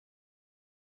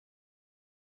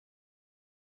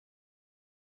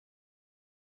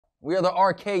We are the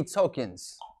arcade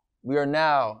tokens. We are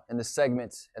now in the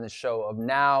segment and the show of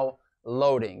now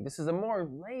loading. This is a more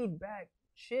laid back,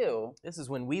 chill. This is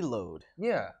when we load.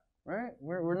 Yeah, right?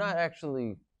 We're not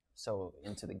actually so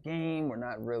into the game. We're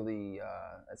not really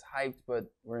as hyped, but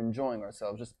we're enjoying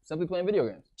ourselves. Just simply playing video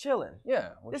games. Chilling.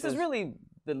 Yeah. This is really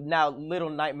the now Little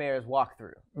Nightmares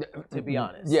walkthrough, to be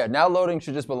honest. Yeah, now loading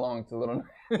should just belong to Little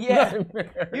Nightmares.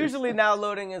 Usually now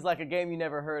loading is like a game you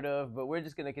never heard of, but we're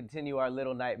just going to continue our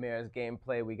Little Nightmares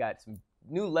gameplay. We got some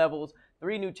new levels,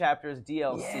 3 new chapters,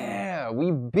 DLC. Yeah, we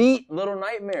beat Little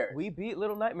Nightmares. We beat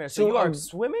Little Nightmares. So you are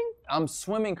swimming? I'm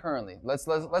swimming currently. Let's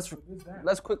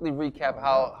quickly recap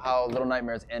how Little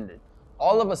Nightmares ended.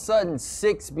 All of a sudden,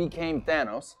 6 became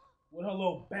Thanos. With her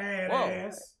little badass.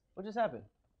 Whoa. What just happened?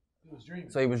 He was dreaming.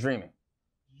 So he was dreaming.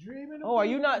 Oh, are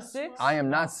you not 6? I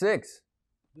am not 6.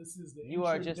 This is the You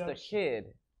are just a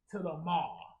kid. To the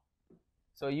mall.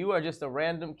 So you are just a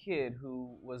random kid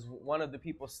who was one of the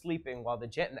people sleeping while the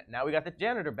now we got the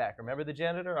janitor back. Remember the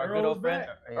janitor, our good old friend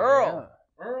Earl.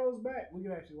 Yeah. Earl's back. We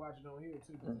can actually watch it on here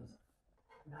too.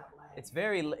 It's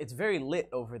very lit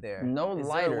over there. No Is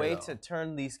lighter. there a way though. to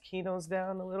turn these Kinos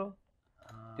down a little?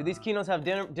 Do these Kinos have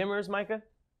dimmers, Micah?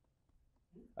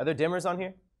 Are there dimmers on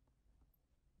here?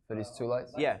 For these 2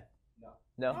 lights? Yeah.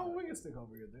 No. Oh, we can stick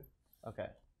over here then. Okay.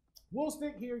 We'll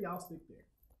stick here. Y'all stick there.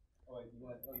 Oh, you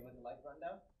want the light run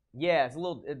down? Yeah, it's a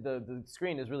little. The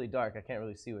screen is really dark. I can't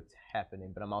really see what's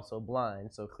happening, but I'm also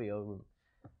blind. So Cleo,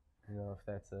 you know if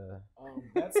that's a.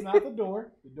 That's not the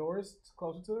door. The door is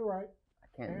closer to the right. I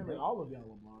can't. Apparently, all of y'all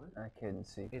are blind. I couldn't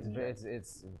see.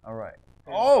 It's all right.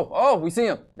 Oh, we see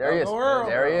him. There he is.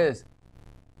 There he is.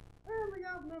 Apparently,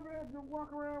 y'all never had to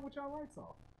walk around with y'all lights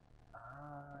off.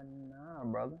 Nah,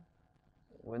 brother.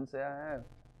 Wouldn't say I have.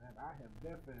 And I have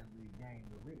definitely gained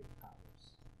the Riddick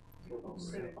powers.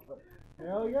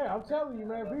 Hell yeah, I'm telling you,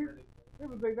 man.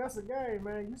 People think that's a game,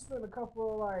 man. You spend a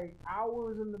couple of like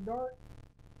hours in the dark,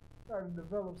 starting to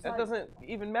develop sight. That doesn't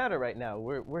even matter right now.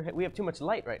 We have too much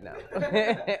light right now.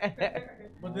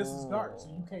 But this is dark, so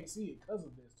you can't see it because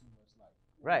of there's too much light.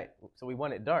 Right. So we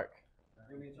want it dark.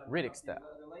 Riddick style.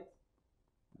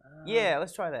 Yeah,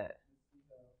 let's try that.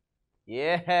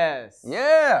 Yes.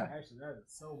 Yeah. Actually, that is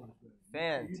so much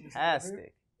better.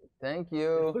 Fantastic. Thank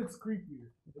you. It looks creepier.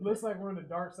 It looks like we're on the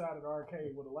dark side of the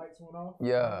arcade where the lights went off.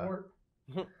 Yeah. Like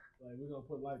we're gonna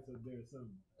put lights up there or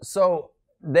something. So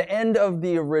the end of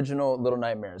the original Little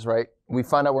Nightmares, right? We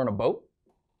find out we're in a boat.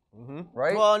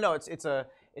 Right? Well, no, it's an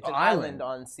island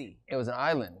on sea. It was an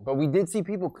island, but we did see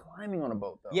people climbing on a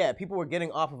boat, though. Yeah, people were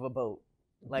getting off of a boat,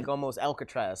 like almost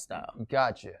Alcatraz style.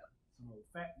 Gotcha. Some old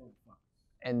fat motherfuckers.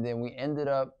 And then we ended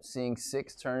up seeing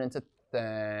 6 turn into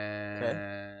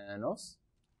Thanos.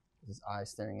 His eyes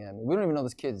staring at me. We don't even know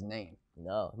this kid's name.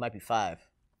 No, it might be 5.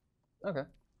 Okay.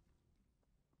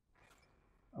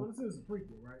 Well, this is a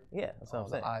prequel, right? Yeah, that's what I'm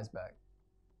saying. The eyes back.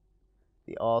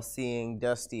 The all-seeing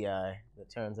dusty eye that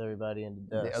turns everybody into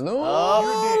dust. The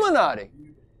Illuminati.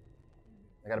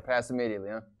 I gotta pass immediately,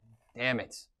 huh? Damn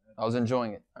it. I was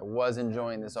enjoying it. I was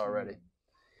enjoying this already.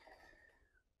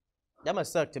 That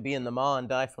must suck to be in the mall and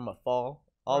die from a fall.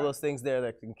 All those things there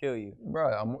that can kill you.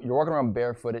 Bro, you're walking around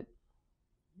barefooted.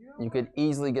 You could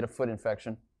easily get a foot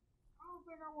infection. I don't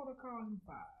think I want to call him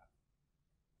 5.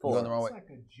 You're going the wrong way. It's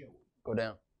like a joke. Go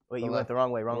down. Wait, Go you left. went the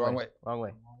wrong way. Wrong way. Wrong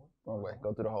way.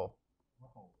 Go through the hole.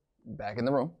 Back in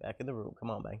the room. Back in the room.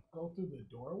 Come on, man. Go through the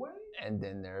doorway? And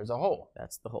then there's a hole.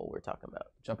 That's the hole we're talking about.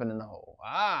 Jumping in the hole.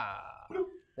 Ah.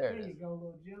 There it is. You go,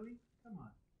 little jelly. Come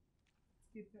on.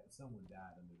 Get that. Someone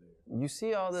died under there. You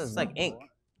see all this? It's like ink.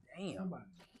 Damn. Somebody.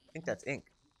 I think that's ink.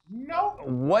 Nope.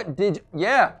 What did you...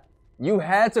 Yeah. You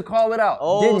had to call it out,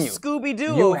 Oh, didn't you?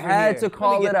 Scooby-Doo You over had here. to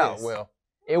call Let me it get out, this. Will.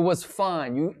 It was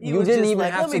fine. You was didn't just even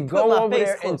like, have "Let to me put go my over face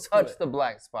there and close to touch it." the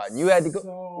black spot. You had to go,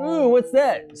 So- ooh, what's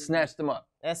that? Snatched them up.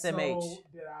 SMH. So,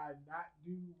 did I not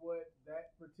do what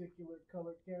that particular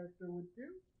colored character would do?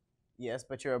 Yes,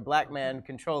 but you're a black man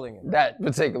controlling it. That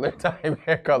particular time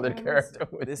hair colored character.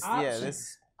 This,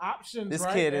 Options. Options, this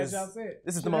right? kid As is- y'all said.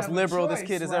 this is the Should most have a liberal this choice,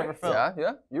 kid has right? ever felt.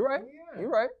 Yeah, you're right. Yeah. You're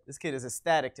right. This kid is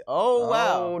ecstatic. Oh,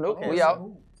 wow. Oh, nope, Okay, we so out.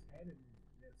 Ooh,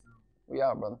 We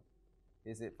out, brother.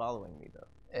 Is it following me, though?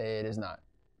 It is not.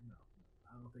 No,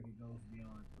 I don't think it goes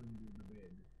beyond putting you in the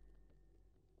bed.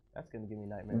 That's going to give me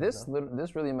nightmares.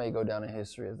 This really may go down in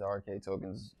history as the arcade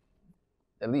tokens,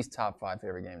 at least top 5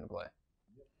 favorite game to play.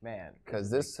 Man. Because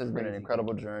this has been an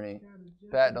incredible journey.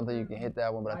 Pat, don't think you can hit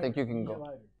that one, but I think you can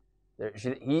go. There,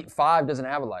 5 doesn't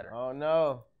have a lighter. Oh,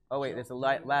 no. Oh, wait, there's a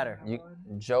ladder.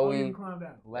 Joey. You can climb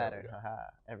down. Ladder. Haha.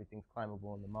 Everything's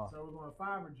climbable in the mall. So we're going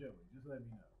 5 or Joey? Just let me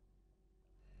know.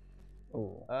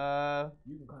 Ooh.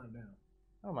 You can climb down.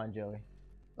 I don't mind Joey.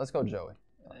 Let's go, Joey.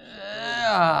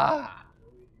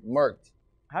 Murked.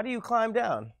 How do you climb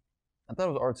down? I thought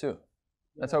it was R2.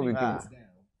 That's how we could.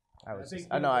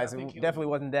 I know. I definitely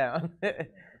wasn't down.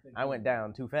 I went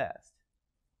down too fast.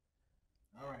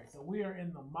 All right, so we are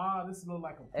in the mall. This looks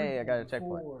like a Hey, I got a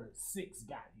checkpoint. 6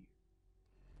 got here.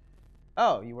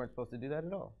 Oh, you weren't supposed to do that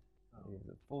at all. It was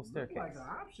a full staircase. Like an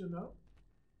option though.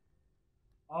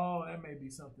 Oh, that may be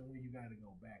something where you got to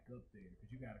go back up there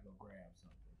because you got to go grab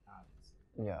something, obviously.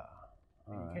 Yeah.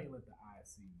 You can't let the eye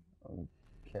see you. I'm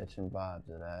catching vibes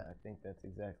of that. I think that's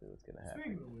exactly what's gonna happen.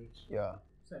 Speaking of which, Yeah.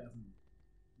 this has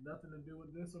nothing to do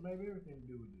with this, or maybe everything to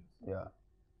do with this. Yeah.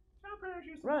 Y'all parents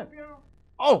used to Right. whip y'all?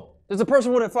 Oh, there's a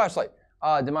person with a flashlight.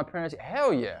 Did my parents?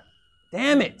 Hell yeah.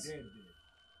 Damn it. Dead.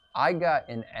 I got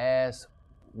an ass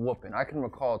whooping. I can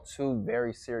recall 2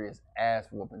 very serious ass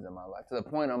whoopings in my life. To the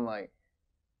point I'm like,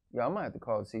 yo, I might have to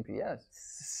call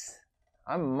CPS.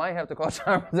 I might have to call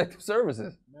Child Protective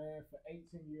Services. Man, for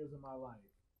 18 years of my life,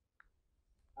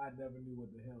 I never knew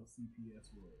what the hell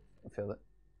CPS was. I feel it.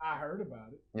 I heard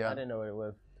about it. Yeah. I didn't know what it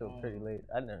was till pretty late.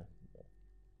 I didn't.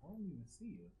 I don't even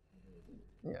see it.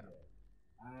 Yeah.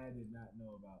 I did not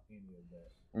know about any of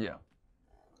that. Yeah.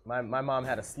 My mom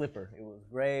had a slipper. It was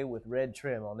gray with red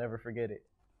trim. I'll never forget it.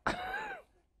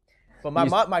 But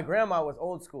my grandma was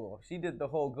old school. She did the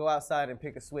whole go outside and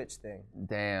pick a switch thing.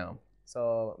 Damn.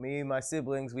 So me and my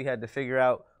siblings, we had to figure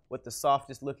out what the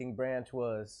softest looking branch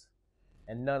was.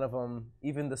 And none of them,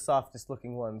 even the softest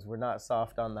looking ones, were not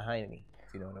soft on the hiney.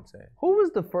 If you know what I'm saying. Who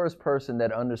was the first person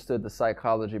that understood the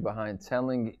psychology behind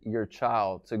telling your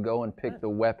child to go and pick the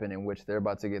weapon in which they're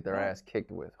about to get their ass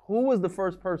kicked with? Who was the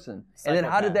first person? And then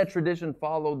how did that tradition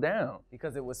follow down?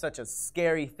 Because it was such a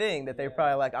scary thing that they're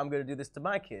probably like, I'm going to do this to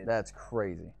my kid. That's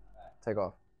crazy. Take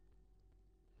off.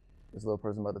 This little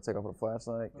person about to take off with a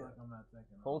flashlight. I feel like I'm not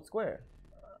thinking. Hold square.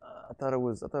 I thought it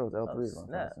was L3. Oh,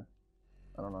 snap.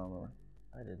 I don't know. I don't remember.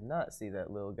 I did not see that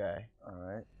little guy. All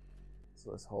right. So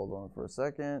let's hold on for a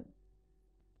second.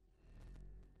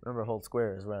 Remember, hold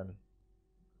square is run.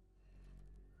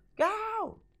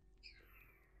 Go!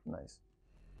 Nice.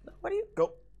 What do you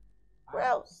go?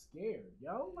 Well, I'm scared,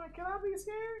 yo. Like, can I be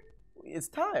scared? it's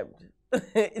timed.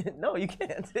 No, you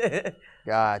can't.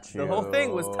 Got you. The whole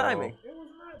thing was timing. It was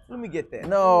not. Let me get there.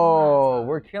 No,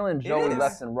 we're killing Joey is.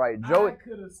 left and right. I Joey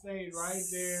could have stayed right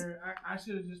there. I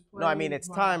should have just played. No, I mean it's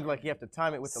my- timed. Like you have to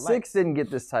time it with the light. 6 didn't get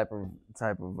this type of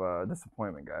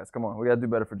disappointment, guys. Come on, we gotta do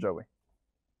better for Joey,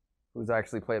 who's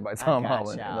actually played by Tom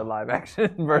Holland in the live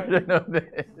action version of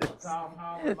this. Tom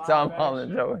Holland. live Tom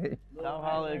Holland, action. Joey. Tom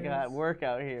Holland got work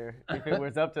out here. If it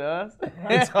was up to us.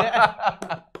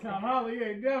 Tom Holland, you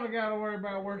ain't never got to worry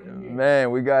about working here.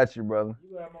 Man, we got you, brother.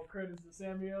 You have more credits than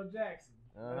Samuel L. Jackson.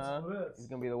 Uh-huh. That's with us. He's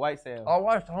gonna be the white Sam. I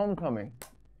watched Homecoming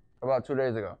about 2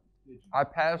 days ago. Did you? I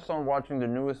passed on watching the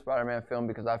newest Spider-Man film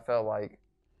because I felt like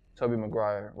Tobey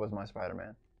Maguire was my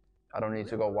Spider-Man. I don't need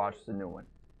to go watch the new one.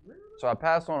 Really? So I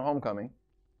passed on Homecoming,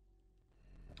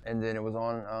 and then it was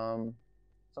on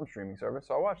some streaming service,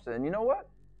 so I watched it. And you know what?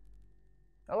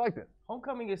 I liked it.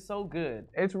 Homecoming is so good.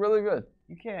 It's really good.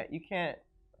 You can't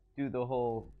do the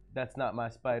whole "that's not my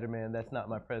Spider-Man, that's not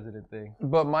my president" thing.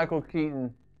 But Michael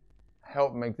Keaton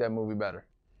helped make that movie better.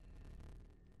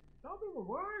 Tobey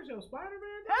Maguire's your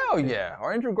Spider-Man? Hell yeah.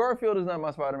 Or Andrew Garfield is not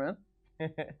my Spider-Man.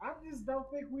 I just don't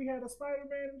think we had a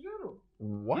Spider-Man in general.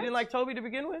 What? You didn't like Toby to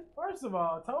begin with? First of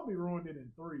all, Toby ruined it in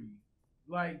 3.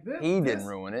 Like this. He didn't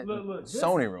ruin it. Look, this-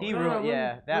 Sony ruined He it. ruined.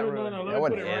 Yeah, that ruined. let it. me That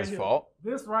wasn't put it right his here. fault.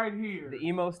 This right here. The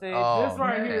emo stage. Oh, This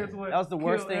right here man. is what. That was the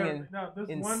worst killed thing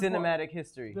in one cinematic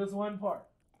history. Part. This one part.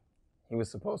 He was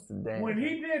supposed to dance. When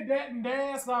he did that and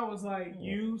dance, I was like,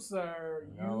 "You sir,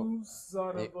 No. you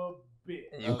son of a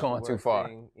bitch." That You've was gone the too worst far.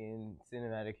 thing in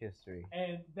cinematic history.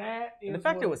 And that is And the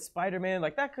fact what, it was Spider-Man,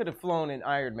 like that could have flown in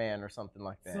Iron Man or something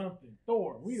like that. something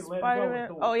Thor. We let it go Spider-Man. with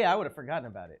Thor. Oh yeah, I would have forgotten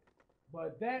about it.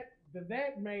 But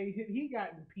that made he got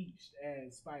impeached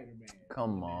as Spider-Man.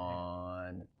 Come when that on.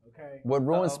 happened, Okay. What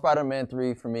ruined Uh-oh. Spider-Man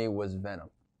 3 for me was Venom.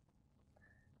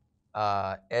 Eddie Am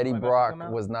I about to Brock come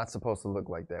out? was not supposed to look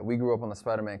like that. We grew up on the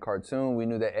Spider-Man cartoon. We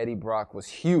knew that Eddie Brock was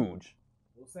huge.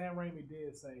 Well, Sam Raimi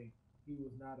did say he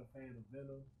was not a fan of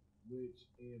Venom, which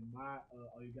in my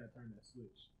you gotta turn that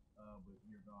switch, but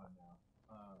you're gone now.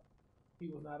 He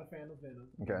was not a fan of Venom.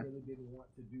 Okay. He really didn't want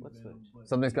to do What Venom, switch? but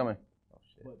Something's coming. Oh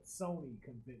shit. But Sony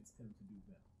convinced him to do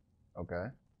Venom, Okay.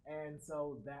 and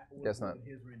so that was Guess what not.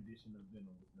 his rendition of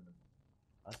Venom was gonna be.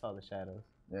 I saw the shadows.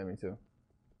 Yeah, me too.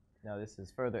 Now this is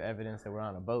further evidence that we're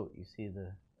on a boat. You see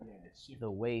the Yeah,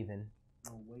 the waving.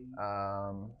 no way.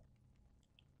 But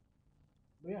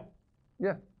yeah.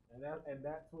 Yeah. And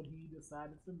that's what he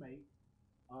decided to make.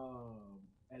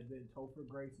 And then Topher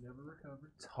Grace never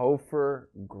recovered. Topher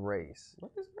Grace.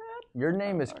 What is that? Your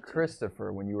name is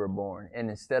Christopher when you were born, and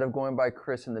instead of going by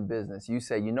Chris in the business, you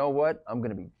say, you know what? I'm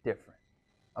gonna be different.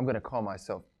 I'm gonna call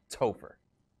myself Topher.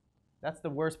 That's the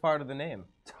worst part of the name.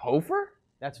 Topher?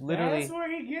 That's literally. That's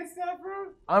where he gets that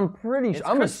from? I'm pretty sure.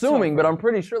 I'm Chris assuming, Topher. but I'm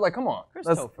pretty sure. Like, come on.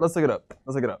 Let's Topher. look it up.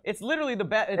 Let's look it up. It's literally the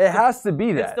bad. It has to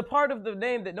be that. It's the part of the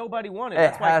name that nobody wanted. It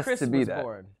That's why has Chris to be was that.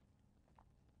 born.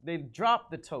 They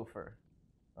dropped the Topher.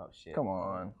 Oh shit. Come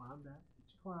on. Climb down.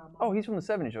 Climb on. Oh, he's from the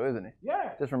 70s show, isn't he?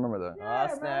 Yeah. Just remember that. Yeah,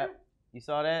 Oh snap! man. You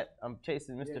saw that? I'm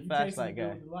chasing Yeah, Mr. you chasing Flashlight the guy.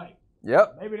 dude with the light.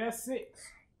 Yep. Maybe that's 6.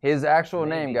 His actual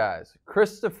name, Maybe. guys,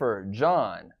 Christopher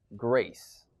John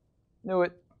Grace. Knew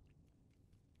it.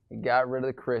 He got rid of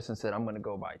the Chris and said, I'm going to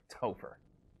go by Topher.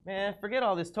 Man, forget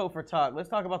all this Topher talk. Let's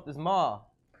talk about this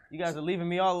mall. You guys are leaving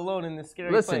me all alone in this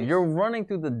scary Listen, place. you're running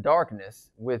through the darkness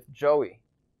with Joey.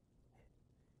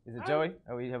 Is it Joey?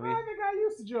 Have we? I think I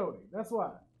used to Joey. That's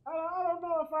why. I don't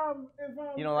know if I'm.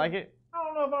 You don't like it? I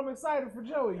don't know if I'm excited for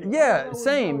Joey. yet. I Yeah, don't know what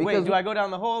same, Joey- because- Wait, do I go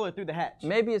down the hole or through the hatch?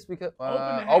 Maybe it's because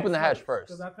Open the hatch first.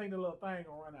 Because I think the little thing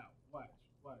gonna run out.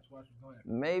 Watch what's going on.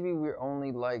 Maybe we're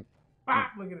only like Bop!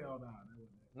 Look at it all down.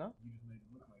 No? You just made it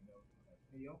look like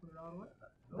that. Can you open it all the way?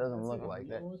 Nope, Doesn't that's look it. like You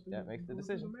that. going through- That makes the you going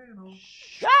through decision. manhole.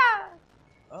 Ah!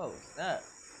 Oh snap!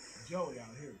 Joey out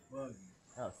here bugging.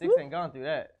 Oh, 6 ain't gone through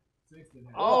that. 6 didn't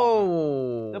have.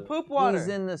 Oh, The poop water. He's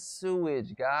in the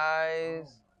sewage,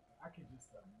 guys. I can just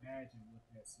imagine what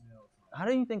that smells like. How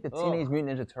do you think the Teenage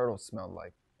Mutant Ninja Turtles smelled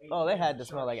like? Oh, they had to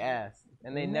smell like ass,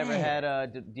 and they never had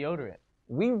deodorant.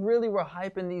 We really were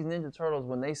hyping these Ninja Turtles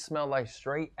when they smelled like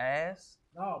straight ass.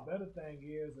 No, better thing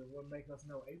is, and what make us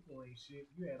know April ain't shit,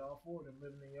 you had all 4 of them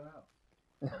living in your house.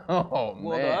 Oh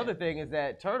Well, man. the other thing is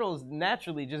that turtles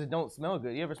naturally just don't smell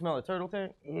good. You ever smell a turtle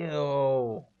tank?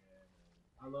 Ew.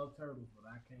 I love turtles, but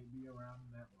I can't be around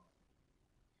them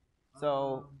that So,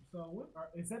 long. So what?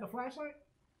 Is that a flashlight?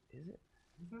 is it?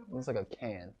 Is that a Looks like a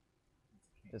can.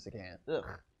 Just a can. Ugh.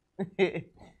 All right,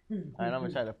 I'm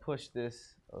gonna try to push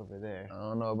this over there. I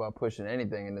don't know about pushing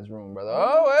anything in this room, brother.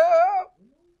 Oh, well.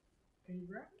 Can you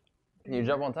grab it? Can you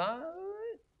jump on top?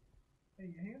 Can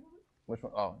you handle it? Which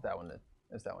one? Oh, that one did.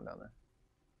 It's that one down there.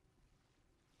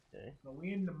 Okay. So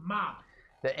we in the mob.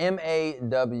 The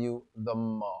MAW, the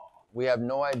mall. We have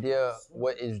no idea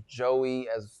what is Joey,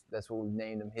 as that's what we've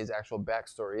named him. His actual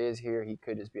backstory is here. He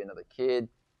could just be another kid,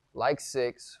 like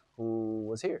 6, who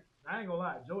was here. I ain't gonna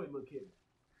lie, Joey look kidding.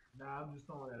 Nah, I'm just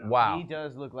throwing that out. Wow. He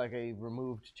does look like a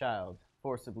removed child,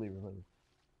 forcibly removed.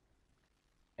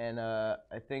 And I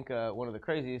think one of the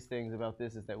craziest things about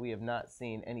this is that we have not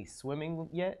seen any swimming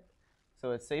yet.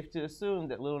 So it's safe to assume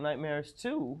that Little Nightmares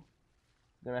 2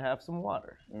 is going to have some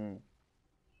water. Mm.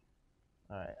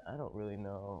 All right, I don't really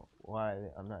know why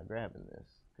I'm not grabbing this,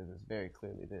 because it's very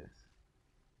clearly this.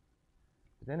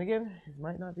 But then again, it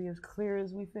might not be as clear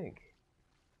as we think.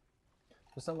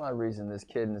 For some odd reason, this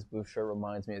kid in this blue shirt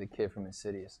reminds me of the kid from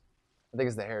Insidious. I think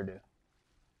it's the hairdo.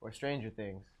 Or Stranger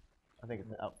Things. I think it's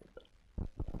the outfit,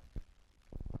 though.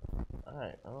 All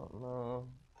right, I don't know.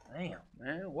 Damn,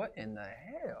 man, what in the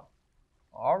hell?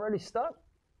 Already stuck?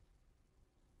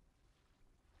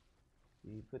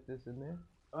 Do you put this in there?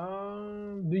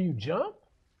 Do you jump?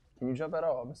 Can you jump at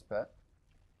all, Mr. Pat?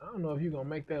 I don't know if you're gonna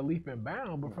make that leap and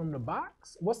bound, but from the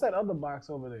box? What's that other box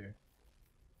over there?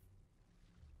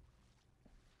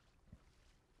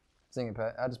 Sing it,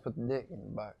 Pat. I just put the dick in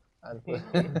the box. I just put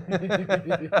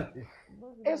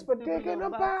It's my dick in the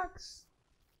box.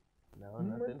 No,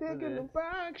 My nothing for dick in the this.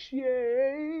 box,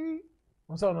 yay.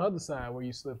 What's on the other side where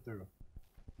you slip through?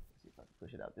 See if I can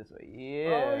push it out this way. Yeah.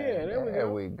 Oh, yeah, there we There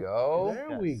go. we go. There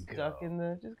Got we stuck go. in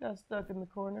the, just got stuck in the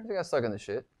corner. I got stuck in the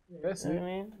shit. That's You know it. what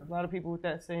I mean? A lot of people with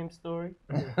that same story.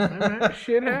 Man,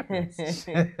 shit happens.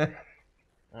 All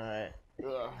right.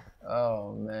 Ugh.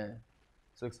 Oh, man.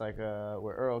 This looks like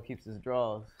where Earl keeps his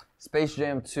drawers. Space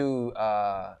Jam 2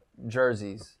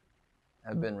 jerseys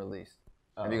have been released.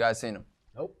 Have you guys seen them?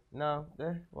 Nope. No,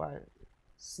 why?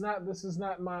 This is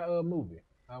not my movie.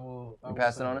 I will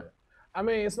passing say on that. it? I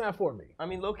mean, it's not for me. I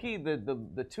mean, low key,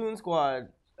 the Toon Squad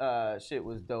shit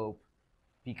was dope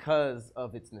because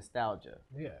of its nostalgia.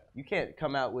 Yeah. You can't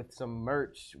come out with some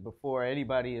merch before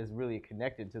anybody is really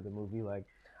connected to the movie. Like,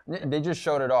 They just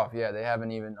showed it off. Yeah, they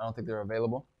haven't even, I don't think they're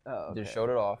available. oh, okay. Just showed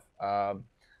it off. A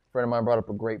friend of mine brought up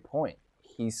a great point.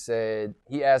 He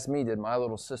asked me, did my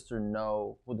little sister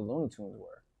know who the Looney Tunes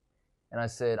were? And I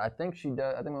said, I think she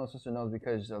does. I think my little sister knows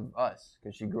because of us,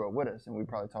 because she grew up with us, and we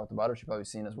probably talked about it. She probably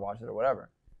seen us watch it or whatever.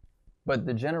 But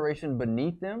the generation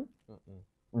beneath them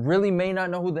really may not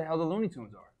know who the hell the Looney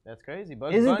Tunes are. That's crazy.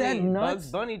 Bugs Isn't Bunny, that nuts?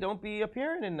 Bugs Bunny don't be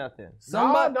appearing in nothing.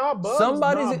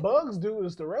 Bugs do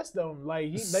is the rest of them.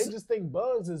 Like they just think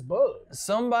Bugs is Bugs.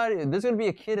 There's gonna be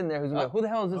a kid in there who's gonna be like, who the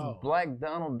hell is this black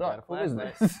Donald Duck? Who is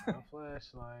this? A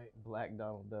flashlight. Black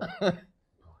Donald Duck.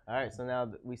 All right, so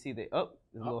now we see the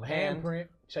little handprint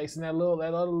chasing that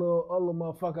other little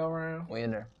motherfucker around. We in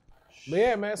there. But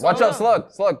yeah, man. So Watch out,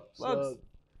 slug.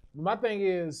 My thing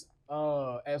is,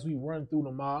 as we run through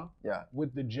the mall,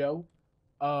 with the Joe,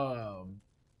 are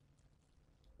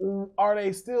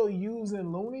they still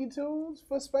using Looney Tunes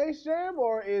for Space Jam,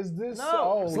 or is this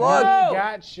Slug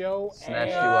got show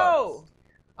snatched you up?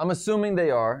 I'm assuming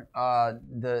they are.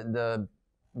 The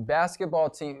basketball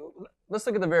team. Let's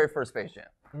look at the very first Space Jam.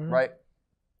 Right?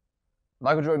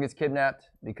 Michael Jordan gets kidnapped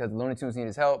because the Looney Tunes need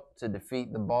his help to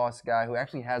defeat the boss guy who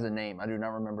actually has a name. I do not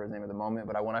remember his name at the moment,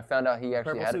 but when I found out he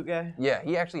actually Purple suit guy? Yeah,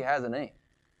 he actually has a name.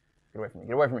 Get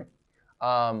away from me.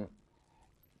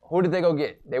 Who did they go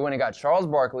get? They went and got Charles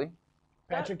Barkley.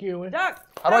 Patrick Ewing. Duck!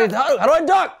 How do I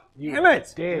duck? Damn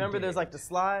it! Remember there's like the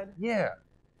slide? Yeah.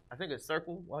 I think it's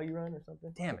circle while you run or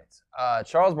something. Damn it.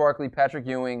 Charles Barkley, Patrick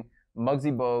Ewing,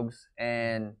 Muggsy Bogues,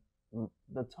 and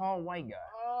the tall white guy.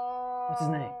 What's his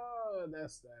name?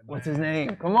 What's his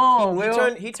name? Come on,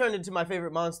 Will. He turned into my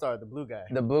favorite Monstar, the blue guy.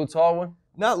 The blue tall one?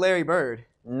 Not Larry Bird.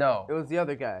 No. It was the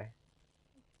other guy.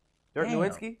 Dirk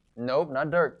Nowitzki? Nope,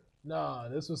 not Dirk. No,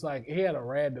 this was like, he had a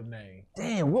random name.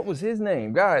 Damn, what was his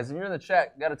name? Guys, if you're in the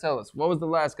chat, gotta tell us. What was the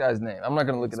last guy's name? I'm not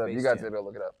gonna look it up. You guys gotta go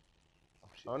look it up.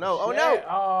 Oh no,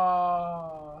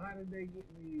 Oh, how did they get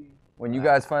me? When you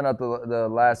guys find out the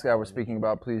last guy we're speaking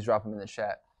about, please drop him in the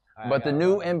chat. But the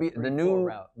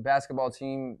new basketball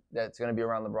team that's going to be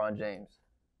around LeBron James,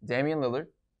 Damian Lillard,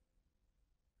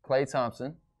 Klay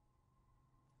Thompson,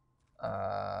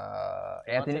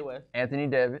 Anthony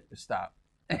Davis. Stop.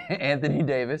 Anthony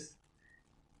Davis,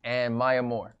 and Maya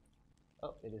Moore.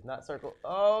 Oh, it is not circle.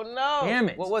 Oh no! Damn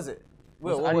it! What was it?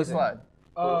 Will, what was it? Slide.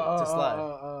 To slide.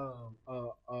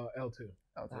 L2.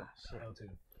 L2.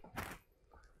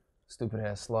 Stupid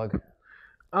ass slug.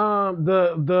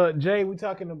 The Jay, we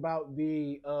talking about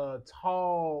the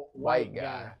tall white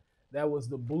guy that was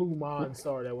the blue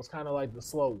Monstar that was kind of like the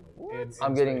slow one.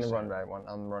 I'm getting the run back one.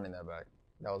 I'm running that back.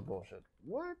 That was bullshit.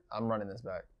 What? I'm running this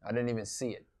back. I didn't even see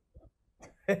it.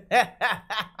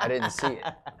 I didn't see it.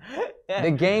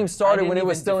 The game started when it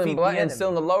was still in black and still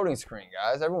in the loading screen,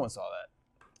 guys. Everyone saw that.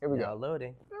 Here we go.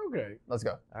 Loading. Okay. Let's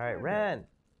go. All right, ran.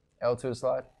 L2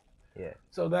 slide. Yeah.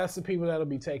 So that's the people that'll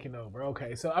be taking over.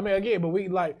 Okay. So I mean, again, but we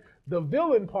like the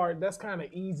villain part. That's kind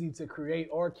of easy to create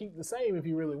or keep the same if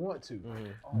you really want to.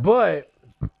 But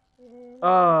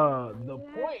the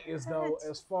point is though,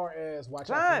 as far as watch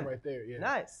out right there. Yeah.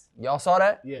 Nice. Y'all saw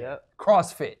that? Yeah. Yep.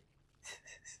 CrossFit.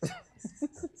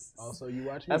 Also, you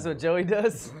watch. That's what Joey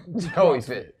does. Joey's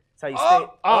fit. That's how you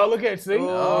stay. Oh, look at see.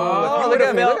 Look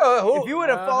at me. If you would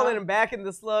have fallen back in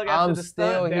the slug after the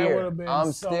still stunt, here.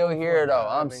 I'm still here though.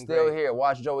 I'm still here.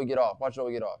 Watch Joey get off. Watch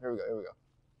Joey get off. Here we go.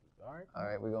 All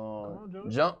right, we're going to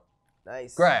jump.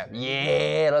 Nice. Grab.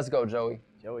 Yeah, let's go, Joey.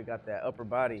 Joey got that upper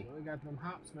body. Joey got them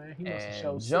hops, man. He must have And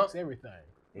showed six everything.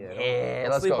 Yeah,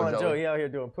 don't let's sleep go, on Joey. Joey. He out here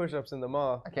doing push-ups in the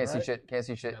mall. I can't see shit. Can't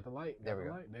see shit. Got the light. There we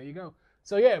go. There you go.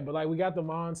 So yeah, but like we got the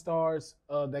Monstars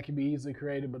that can be easily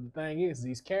created. But the thing is,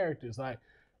 these characters, like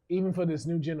even for this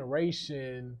new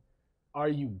generation, are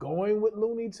you going with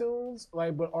Looney Tunes?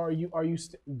 Like, but are you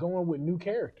going with new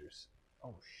characters?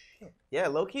 Oh shit. Yeah,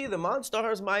 low key, the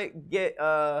Monstars might get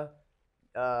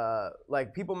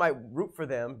like people might root for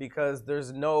them because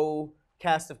there's no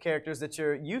cast of characters that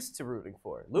you're used to rooting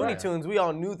for. Looney Tunes, we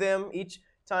all knew them. Each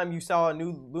time you saw a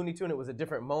new Looney Tune, it was a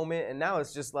different moment, and now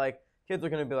it's just like kids are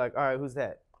gonna be like, all right, who's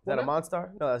that? Is that a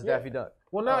Monstar? No, that's Daffy Duck.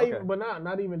 Well, not even, but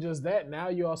not even just that. Now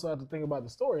you also have to think about the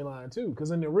storyline too,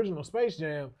 because in the original Space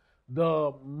Jam,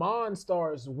 the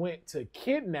Monstars went to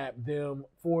kidnap them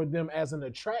for them as an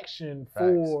attraction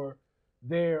for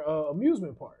their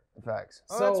amusement park. Facts.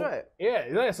 Oh, that's right.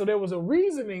 Yeah. So there was a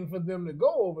reasoning for them to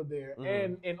go over there,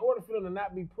 and in order for them to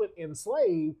not be put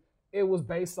enslaved, it was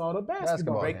based on a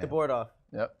basketball. Break the board off.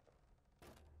 Yep.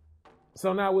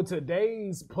 So now with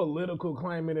today's political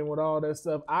climate and with all that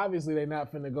stuff, obviously they're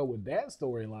not finna go with that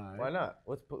storyline. Why not?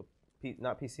 What's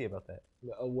not PC about that?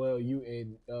 Well,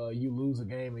 you lose a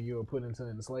game and you were put into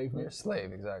enslavement. You're a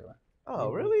slave, exactly.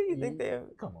 Oh, really? You think they?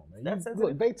 Come on, man.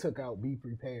 Look, they took out "Be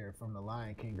Prepared" from The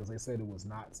Lion King because they said it was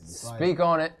Nazis. Speak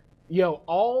on it. Yo,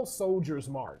 all soldiers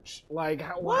march. Like,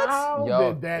 how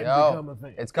did that become a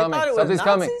thing? It's coming. Something's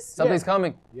coming. Something's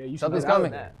coming. Yeah, something's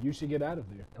coming. You should get out of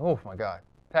there. Oh my God.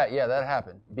 Pat, yeah, that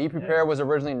happened. Be Prepared was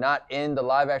originally not in the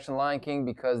live-action Lion King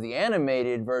because the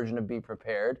animated version of Be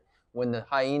Prepared when the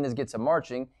hyenas get to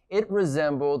marching, it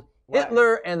resembled Right.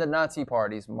 Hitler and the Nazi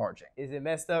parties marching. Is it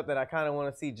messed up that I kind of want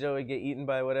to see Joey get eaten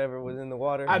by whatever was in the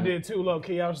water? I did too, low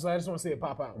key. I just want to see it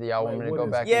pop out. Do y'all want me to go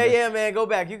back? Yeah, to this? yeah, man, go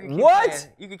back. You can keep What? playing.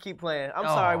 You can keep playing. I'm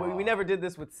sorry, we never did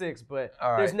this with 6, but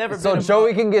All right. there's never so been a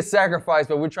Joey can get sacrificed,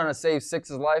 but we're trying to save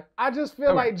 6's life. I just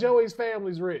feel like Joey's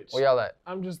family's rich. Where y'all at?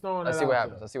 I'm just throwing Let's that see what out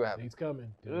happens. there. Let's see what happens. He's coming.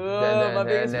 Oh, my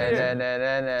biggest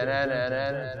fear.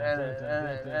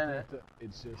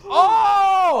 It's just.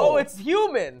 Oh, it's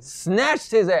human.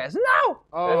 Snatched his ass. No.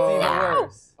 That's even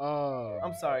worse. Oh.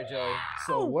 I'm sorry, Joey.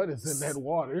 So what is in that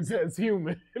water that's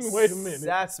human? Wait a minute.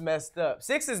 That's messed up.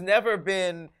 6 has never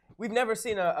been. We've never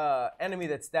seen a enemy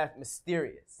that's that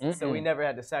mysterious. So we never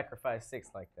had to sacrifice 6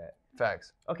 like that.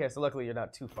 Facts. Okay, so luckily you're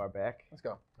not too far back. Let's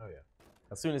go. Oh yeah.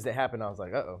 As soon as it happened, I was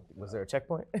like, uh-oh, was there a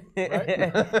checkpoint?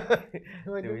 Right? Like,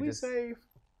 Did are we we just- safe?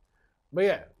 But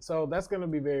yeah, so that's gonna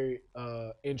be very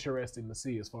interesting to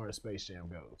see as far as Space Jam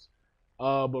goes.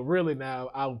 But really now,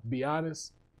 I'll be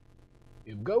honest.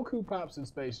 If Goku pops in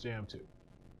Space Jam 2,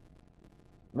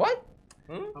 What?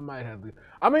 I might have to.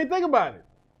 I mean, think about it.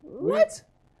 What?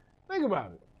 Think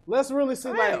about it. Let's really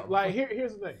see. Like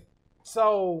here's the thing.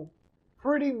 So,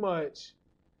 pretty much,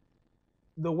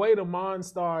 the way the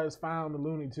Monstars found the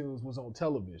Looney Tunes was on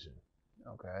television.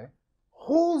 Okay.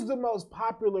 Who's the most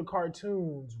popular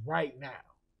cartoons right now?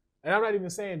 And I'm not even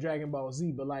saying Dragon Ball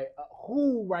Z, but like,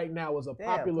 who right now is a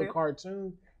popular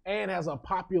cartoon and has a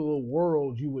popular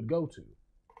world you would go to?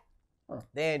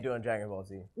 They ain't doing Dragon Ball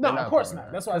Z. No, They're not of course popular.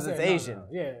 not. That's why I Because said it's no, Asian. no.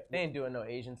 Yeah. They ain't doing no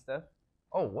Asian stuff.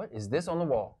 Oh, what is this on the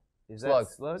wall? Is Slugs.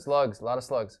 that slugs? Slugs. A lot of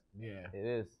slugs. Yeah. It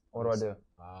is. What do I do?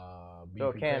 Be Throw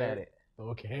a can prepared. at it. Throw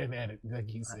a can at it, like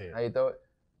he said. How you throw it?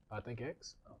 I think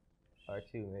X.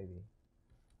 R2 maybe.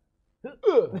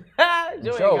 Ugh.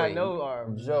 Joey ain't got no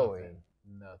arms. Joey.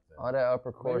 Nothing. All that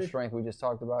upper core Maybe. strength we just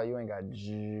talked about, you ain't got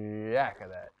jack of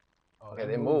that. Oh, Okay, that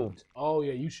they moved. Oh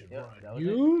yeah, you should Yep, that run. was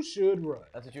You should run.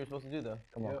 That's what you were supposed to do, though.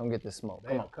 Come on, Yep. come get this smoke. They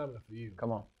Come are on. coming for you.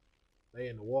 Come on. They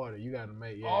in the water. You gotta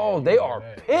make. Yeah, Oh, you they gotta are do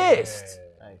that. pissed.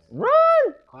 Yeah. Nice.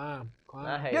 Run! Climb.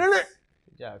 Nice. Get in there.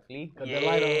 Good job, Clee. Cut that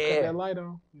light on. Cut that light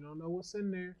on. You don't know what's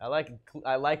in there.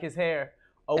 I like his hair.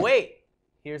 Oh wait,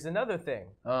 here's another thing.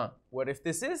 What if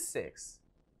this is 6?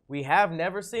 We have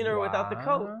never seen her without the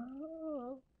coat.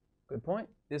 Wow. Good point.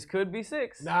 This could be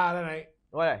 6. Nah, that ain't.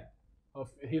 What?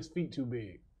 His feet too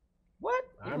big. What?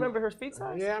 You remember her feet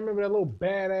size? Yeah, I remember that little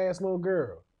badass little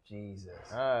girl. Jesus.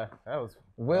 That was.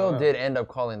 Will did end up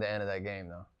calling the end of that game,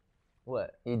 though.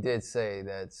 What? He did say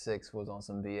that 6 was on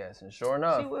some BS, and sure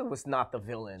enough, She was not the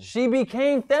villain. she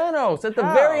became Thanos at the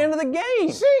How? very end of the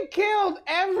game. She killed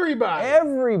everybody.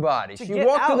 Everybody. To She get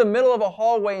walked through out. the middle of a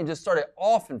hallway and just started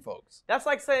offing folks. That's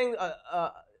like saying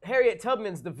Harriet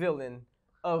Tubman's the villain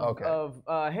of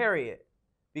Harriet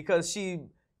because she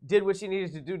did what she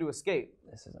needed to do to escape.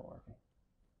 This isn't working.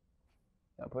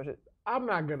 Can I push it? I'm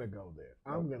not gonna go there.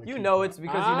 I'm gonna. You keep know quiet. it's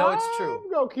because you know it's true.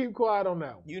 I'm gonna keep quiet on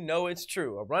that one. You know it's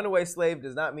true. A runaway slave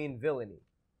does not mean villainy.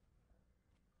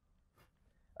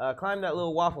 Climb that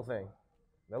little waffle thing.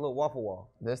 That little waffle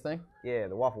wall. This thing? Yeah,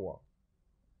 the waffle wall.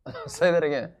 Say that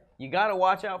again. You gotta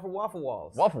watch out for waffle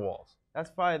walls. Waffle walls. That's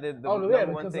probably the yeah, number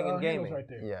one because thing in handle's gaming. right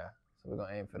there. Yeah. So we're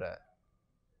gonna aim for that.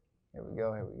 Here we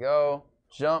go. Here we go.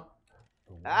 Jump.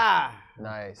 Ah!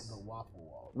 Nice. The waffle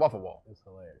wall. Waffle wall. It's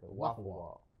hilarious. The waffle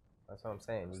wall. That's what I'm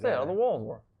saying. You Stay out of the gotta- walls,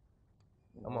 bro.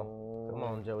 Come on. Come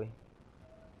on, Joey.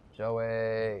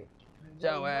 Joey.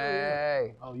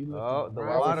 Joey. Oh, you Oh, look. the Why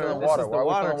are we water. filling This water? is the Why are we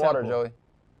water filling water, temple. Joey?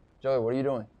 Joey, what are you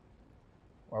doing?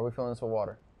 Why are we filling this with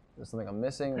water? There's something I'm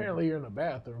missing. Apparently you're in the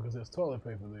bathroom because there's toilet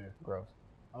paper there. Gross.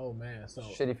 Oh man, so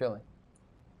Shitty feeling.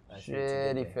 I see what you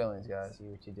did Shitty there. feelings, I guys. see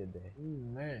what you did there.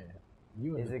 man,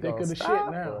 you in Is the it thick gonna of the shit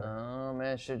stop, now. or- Oh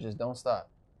man, shit just don't stop.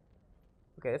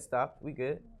 Okay, it stopped. We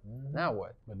good. Now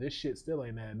what? But this shit still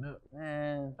ain't adding up.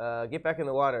 Man, Get back in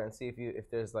the water and see if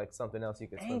there's like something else you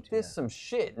can swim ain't to. this now. some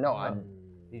shit? No, I.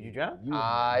 Did you drown? You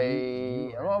I'm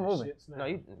in not the moving. shits now. No,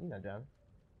 you're not drowning.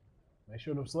 Make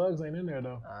sure them slugs ain't in there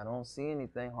though. I don't see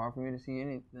anything. Hard for me to see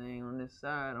anything on this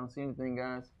side. I don't see anything,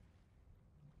 guys.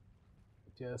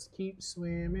 Just keep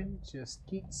swimming. Just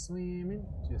keep swimming.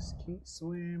 Just keep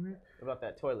swimming. What about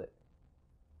that toilet?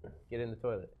 Get in the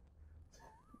toilet.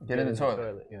 Get in the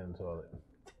toilet. Get in the toilet.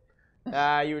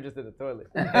 You were just in the toilet.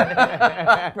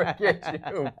 Forget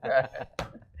you.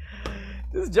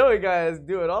 This Joey guy is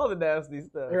doing all the nasty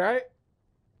stuff. Right?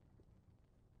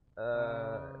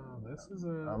 Uh, This is a.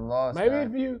 I'm lost. Maybe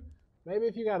guy.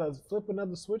 if you gotta flip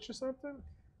another switch or something.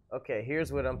 okay,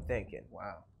 here's what I'm thinking.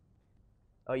 Wow.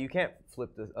 Oh, you can't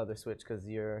flip the other switch because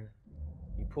you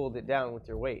pulled it down with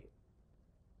your weight.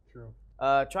 True.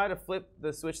 Try to flip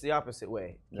the switch the opposite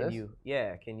way. Can This? you?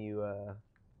 Yeah. Can you?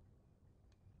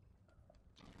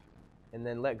 And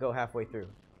then let go halfway through.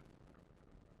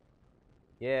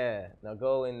 Yeah. Now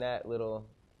go in that little.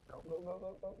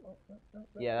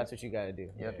 Yeah, that's what you gotta do.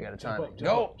 Yep, you gotta Jump time up, it. jump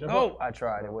Go, up, jump go! up. I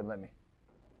tried, it wouldn't let me.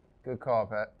 Good call,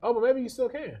 Pat. Oh, but maybe you still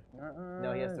can.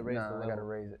 No, he has to raise the I level. gotta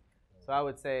raise it. So I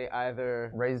would say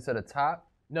either. Raise it to the top.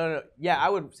 No. Yeah, I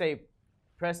would say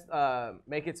press,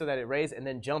 make it so that it raises, and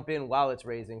then jump in while it's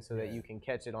raising, so that you can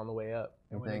catch it on the way up.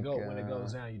 And when it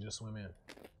goes down, you just swim in.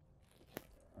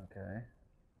 Okay.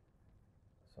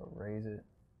 So raise it.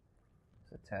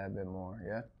 It's a tad bit more,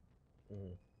 yeah?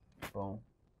 Boom.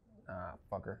 Ah,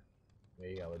 fucker. Yeah,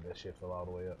 you gotta let that shit fill all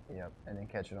the way up. Yep, and then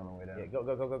catch it on the way down. Yeah, go.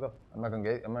 I'm not gonna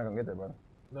get there, brother.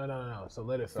 No. So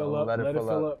let it So fill up. let it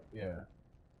fill up. Yeah.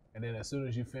 And then as soon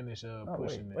as you finish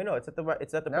pushing it. Wait, no, it's at the right.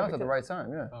 It's at the Now perfect it's at the time. right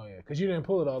time, yeah. Oh yeah, because you didn't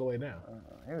pull it all the way down.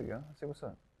 Here we go. Let's see what's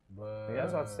up. But Yeah, I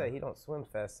was about to say he don't swim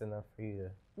fast enough for you to.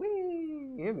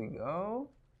 Whee! Here we go.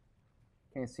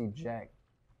 Can't see Jack.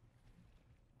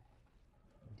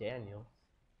 Daniel.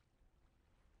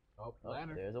 Oh, Oh,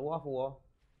 ladder. there's a waffle wall.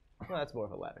 Well, that's more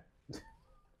of a ladder.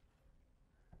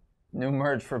 New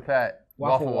merch for Pat.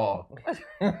 Waffle Wall.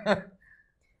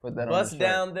 Put that on Bust the shirt.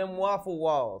 down them waffle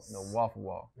walls. The waffle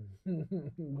wall.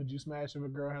 Would you smash if a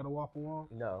girl had a waffle wall?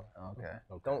 No. Okay.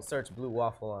 Don't search blue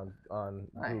waffle on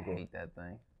I Google. hate that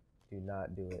thing. Do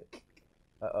not do it.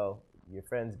 Uh-oh. Your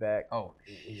friend's back. Oh,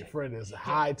 Your friend is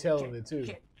hightailing it too.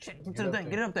 shit. Get to the thing.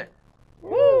 Get it up there.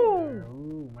 Woo!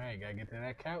 Ooh, man, gotta get to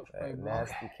that couch, That baby.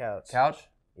 nasty couch. Couch?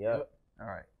 Yep. All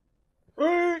right.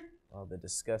 Hey! Oh, the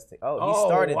disgusting. Oh, he Oh,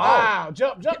 started. wow.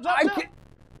 Jump.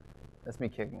 That's me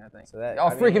kicking, I think. So that- Y'all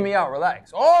I mean- freaking me out.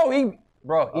 Relax. Oh, he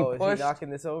Oh, is pushed. he knocking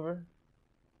this over?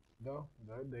 Go.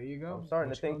 There you go. I'm starting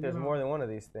What to you think gonna there's do more now? than one of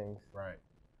these things. Right.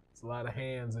 It's a lot of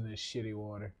hands in this shitty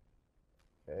water.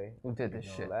 Okay. Who did this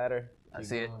Keep shit? Ladder. I Keep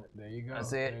see it. going. There you go. I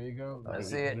see it. There you go. I There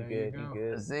see you- it. There You you good, go. you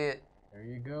good. I see it. There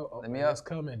you go. Oh, Let me it's up.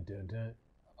 coming. Dun, dun,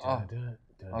 Oh. dun, dun,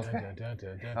 dun, Okay. dun, dun,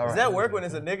 dun, dun, All Does right. that work when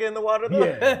it's a nigga in the water though?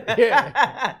 Yeah,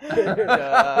 yeah.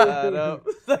 Shut up.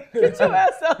 Get your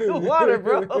ass out the water,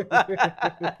 bro.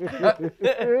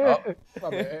 My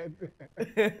bad.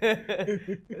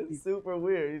 It's super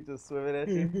weird. He's just swimming at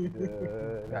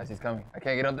you. Guys, he's coming. I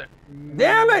can't get up there.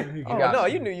 Damn it! He Oh got no,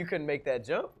 me. you knew you couldn't make that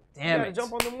jump. Damn you it.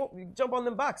 Jump on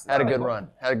them boxes. Had a Like, good run.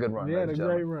 Had a good run. You had a ladies and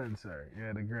great gentlemen. run, sir. You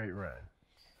had a great run.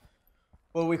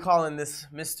 What are we calling this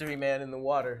mystery man in the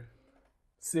water?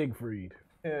 Siegfried.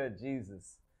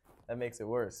 Jesus. That makes it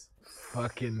worse.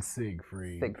 Fucking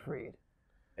Siegfried. Siegfried.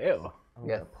 Ew. I'm You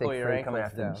gonna got pull your Siegfried coming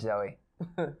ankles after down.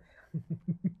 Joey.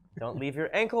 Don't leave your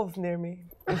ankles near me.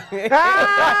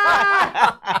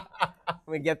 Let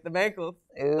me get them ankles.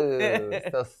 Ew,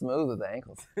 still smooth with the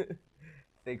ankles.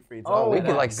 Siegfried's Oh, all We wet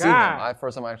could out. like see God. him.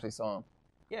 First time I actually saw him.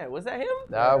 Yeah, was that him?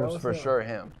 That that was was for him. sure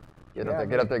him. Get up Yeah, there,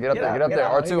 get up there, get up Get there, out, get up get there.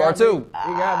 out. He R2, got R2. me.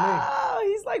 He got Oh,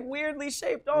 he's like weirdly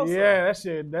shaped also. me. Yeah,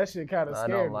 that shit kind of I scared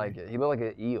don't me. like it. He looked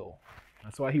like an eel.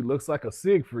 That's why he looks like a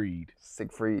Siegfried.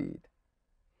 Siegfried.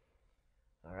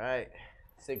 All right.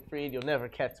 Siegfried, you'll never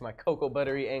catch my cocoa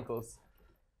buttery ankles.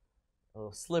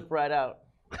 It'll slip right out.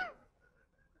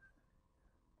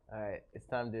 All right, it's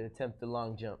time to attempt the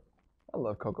long jump. I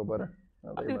love cocoa butter.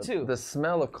 I do too. The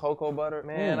smell of cocoa butter.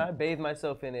 Man, I bathe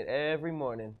myself in it every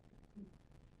morning.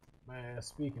 Man,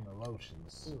 speaking of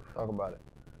lotions, Talk about it.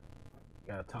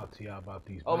 gotta talk to y'all about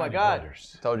these Oh my body God.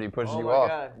 butters. Told you he pushes Oh you my off.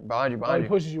 God. Behind you, Oh, behind he you.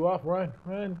 pushes you off. Run.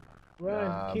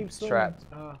 Keep swimming. trapped.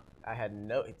 I had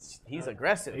no. He's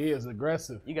aggressive. He is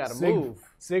aggressive. You gotta move.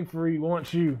 Siegfried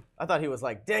wants you. I thought he was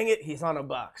like, dang it, he's on a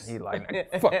box. He like,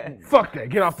 Fuck that.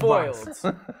 Get off the box.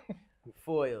 Foiled.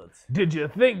 Foiled. Did you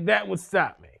think that would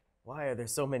stop me? Why are there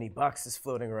so many boxes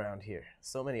floating around here?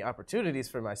 So many opportunities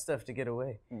for my stuff to get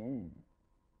away.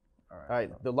 All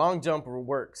right, the long jump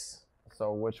works.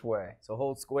 So which way? So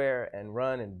hold square and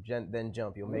run and then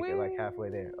jump. You'll make it like halfway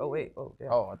there. Oh wait. Oh yeah.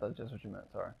 Oh, I thought that's what you meant.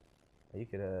 Sorry. You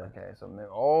could. Okay, so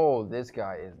oh, this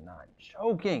guy is not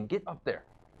joking. Get up there.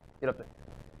 Get up there.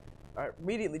 All right,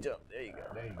 immediately jump. There you go.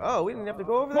 There you go. Oh, we didn't have to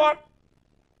go over there.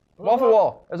 Waffle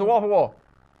wall. There's a waffle wall.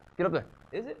 Get up there.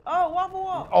 Is it? Oh, waffle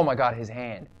wall. Oh my God, his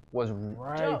hand was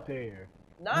Right Jump. there.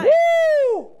 Nice.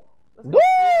 Woo!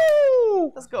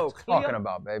 Woo! Let's go. Talking Cleo.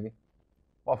 about, baby.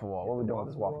 Waffle wall. What are we doing with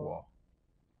this waffle wall?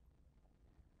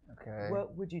 Okay.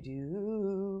 What would you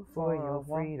do for your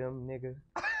freedom, nigga?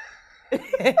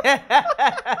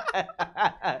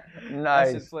 I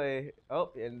Nice. should play.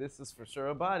 Oh, and this is for sure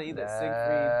a body that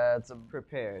Siegfried That's a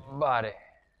prepared, body.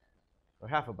 or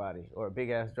half a body, or a big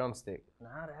ass drumstick.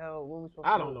 How the hell? What was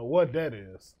I don't know what that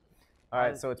is. All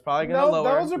right, so it's probably gonna No,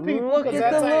 lower. those are people. Look 'cause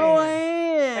at that's the a little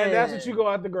hand. hand. And that's what you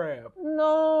gonna have to grab.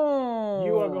 No.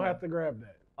 You are gonna have to grab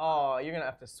that. Oh, you're gonna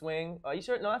have to swing. Are you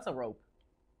sure? No, that's a rope.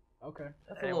 Okay. That's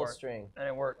That a ain't little work. string. That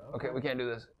didn't work. Okay, we can't do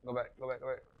this. Go back.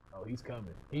 Oh, he's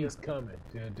coming. He's coming.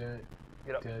 Dun, dun,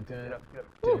 Get up. dun, dun, Get up.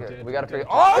 dun, Okay, dun, we gotta dun, figure.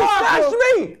 dun. Oh, he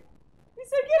snatched me! He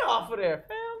said, "Get off of there,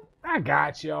 fam." I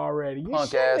got you already. You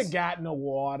Punk shouldn't ass. have gotten the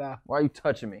water. Why are you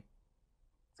touching me?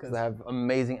 Because I have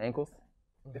amazing ankles.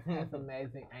 That's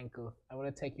amazing ankle. I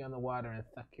want to take you on the water and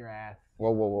suck your ass.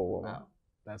 Whoa. Wow.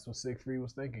 That's what Siegfried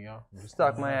was thinking, y'all. Just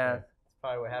Stuck throwing my it out ass. That's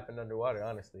probably what happened underwater,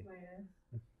 honestly.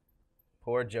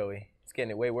 Poor Joey. He's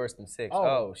getting it way worse than 6. Oh.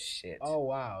 Oh shit. there. Oh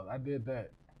wow, I did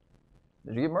that.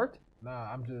 Did you get murked?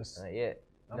 Nah, I'm just. Not yet.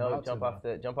 I'm No, about jump to,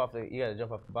 off the. You gotta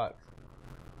jump off the box.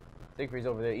 Siegfried's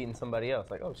over there eating somebody else.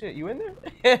 Like, oh shit, you in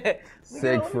there?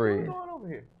 Siegfried. What's going on over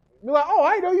here? Be like, oh,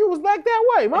 I didn't know you was back that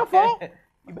way. My fault.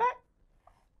 You back?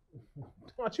 I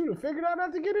want you to figure out how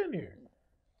to get in here.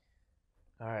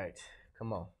 All right,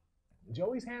 come on.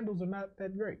 Joey's handles are not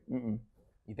that great. Mm-mm.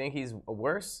 You think he's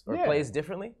worse or Yeah. plays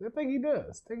differently? I think he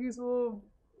does. I think he's a little.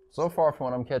 So far from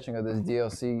what I'm catching of this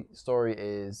DLC story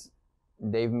is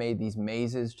they've made these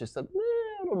mazes just a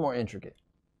little more intricate.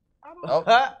 Oh,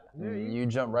 Yeah, you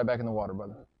jumped right back in the water,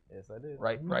 brother. Yes, I did.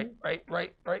 Right.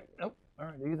 Nope. All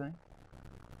right, do your thing.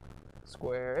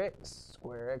 Square X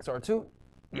R2.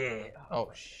 Yeah. Oh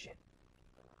shit.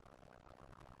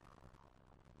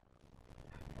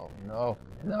 Oh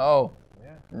no.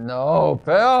 Yeah. No,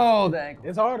 Phil. The ankle.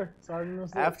 It's harder. It's harder than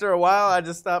it's After a while, I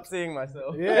just stopped seeing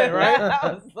myself. Yeah, right?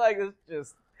 I was like,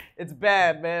 it's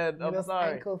bad, man. I'm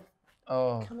sorry. Ankle.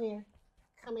 Oh, Come here.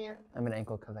 I'm an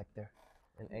ankle collector.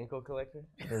 An ankle collector?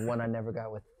 The one I never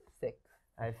got with 6.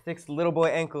 I fixed little boy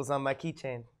ankles on my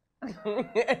keychain.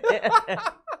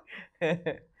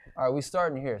 All right, we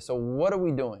starting here. So what are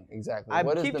we doing exactly? I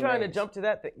What is keep the trying to maze? jump to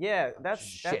that thing. Yeah, that's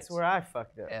Shit. where I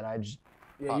fucked up. And I just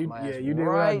Yeah, popped you, my yeah, ass you did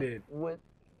right what I did. what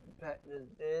Pat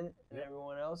just did, and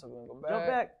everyone else. I'm gonna go back. Jump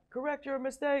back. Correct your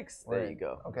mistakes. There Right. you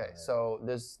go. Okay, so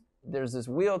there's this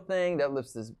wheel thing that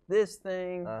lifts this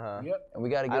thing, Uh-huh. Yep. and we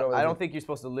got to get over. I this- don't think you're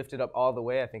supposed to lift it up all the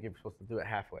way. I think you're supposed to do it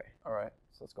halfway. All right,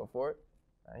 so let's go for it.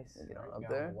 Nice. Get on Got up on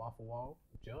there. the waffle wall.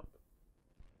 Jump.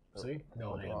 Oh, See?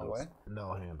 No went the wrong handles. way.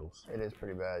 No handles. It is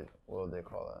pretty bad. What did they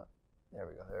call that? There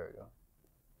we go.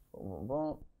 Boom, boom,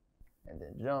 boom, and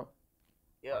then jump.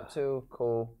 Yeah. Up 2,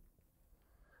 cool.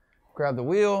 Grab the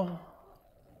wheel.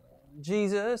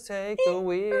 Jesus, take the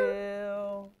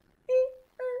wheel.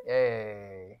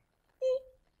 Yay.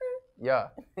 Yeah.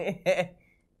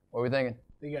 What are we thinking?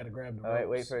 You got to grab the All right, ropes.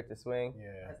 wait for it to swing.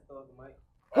 Yeah.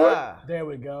 Ah. There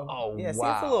we go. Oh, Yeah, see,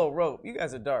 wow. it's a little rope. You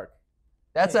guys are dark.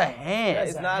 That's a hand.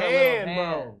 That's It's a not hand, a little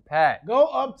bro. hand. Pat. Go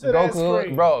up to Go that cool.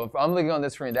 screen. Bro, if I'm looking on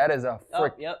this screen, that is a Oh,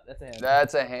 frick. yep, that's a hand.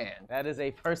 That's a hand. That is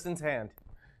a person's hand.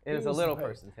 It He is a was little like-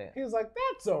 person's hand. He was like,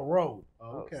 that's a rope.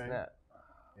 Oh, Okay. snap.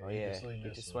 Oh, you yeah. can swing Get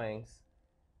your this one. swings.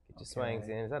 Get your swings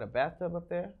in. Is that a bathtub up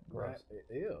there? Right.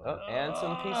 Ew. Oh, and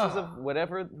some pieces of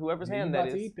whoever, whoever's You hand about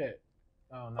that to is. eat that.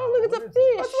 Oh, no. Oh, look at What the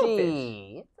is it?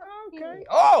 fishy. Okay.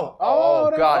 Oh!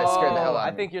 Oh, God, it scared the Oh, hell out I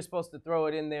of me. think you're supposed to throw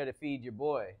it in there to feed your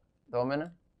boy, Throw him in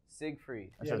there?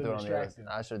 Siegfried. I Yeah, should to do it on the distract other him.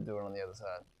 I should do it on the other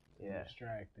side. Yeah.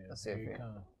 Distract him. Let's see if Here he he-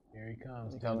 comes. Here he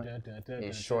comes. He coming? Dun, dun, dun, He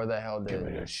dun, sure dun. the hell Give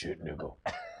me did. that shit, nigga.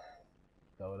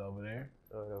 Throw it over there.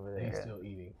 Throw it over He's there. still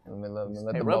eating. Let me let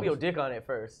Hey, the rub your bubbles. dick on it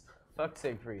first. Fuck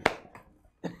Siegfried.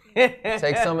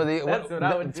 Take some of the. That's what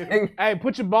I would do. Hey,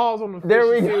 put your balls on the fish There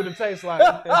we and see go. what it tastes like.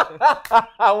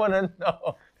 I want to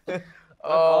know.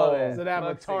 all Oh, that. Does it have a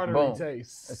Fuck tartary Boom.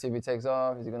 taste? let's see if he takes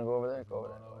off. Is he gonna go over there? Go over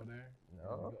Going there. over there.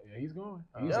 No. Yeah, he's going.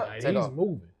 Yeah, He's, take he's off.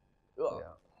 moving. Ugh.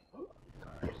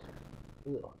 Yeah.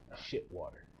 Ugh, shit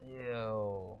water.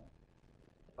 Ew.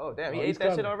 Oh, damn. He Oh, ate he's that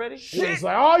shit coming. already? He's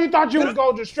like, oh, you thought you was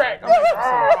going to distract. I'm like,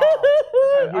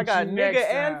 oh, I got you nigga next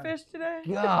and time. fish today?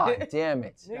 God damn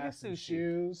it. Nigga Got some sushi.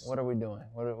 shoes. What are we doing?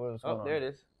 What's going Oh, on? there it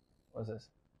is. What's this?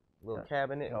 Little Yeah.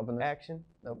 cabinet Can I open this? action.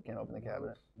 Nope, can't open the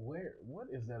cabinet. Where? What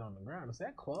is that on the ground? Is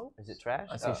that clothes? Is it trash?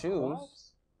 I see Oh. shoes.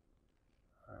 Clothes?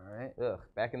 All right. Ugh,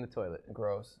 back in the toilet.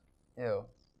 Gross. Ew.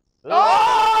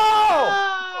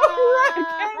 Oh!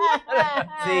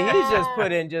 See, he's just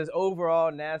put in just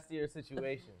overall nastier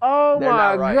situation. Oh They're my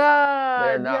not right. God.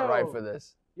 They're not yo. right for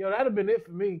this. Yo, that'd have been it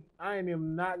for me. I ain't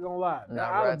even not gonna lie. Not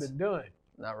I'd have rats. been done.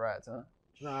 Not rats, huh?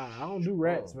 Nah, I don't do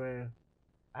rats, Oh. man.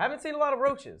 I haven't seen a lot of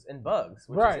roaches and bugs,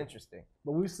 which Right. is interesting.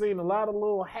 But we've seen a lot of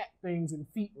little hat things and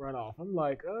feet run off. I'm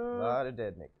like, A lot of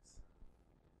dead niggas.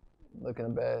 Looking a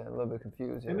little bit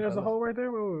confused. and here, there's a fellas. hole right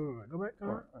there. Wait. Go back. All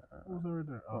right. Alright, What's that right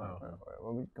there? Oh, alright, no.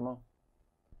 alright, come on.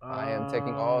 I am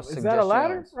taking all Is that a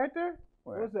ladder suggestions. right there?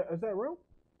 Where? What's that? Is that rope?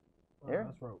 Oh, Here?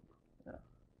 that's rope.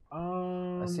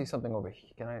 I see something over here.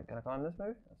 Can I climb this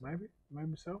maybe?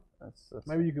 Maybe so. That's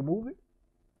Maybe you can move it.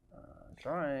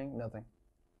 trying. Nothing.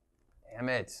 Damn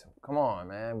it! Come on,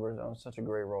 man. We're on such a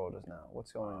great roll just now.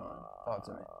 What's going on? Talk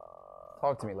to me.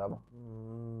 Talk to me, Level.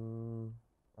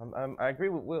 I agree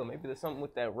with Will. Maybe there's something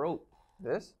with that rope.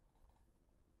 This?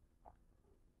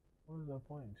 What is that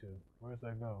pointing to? Where does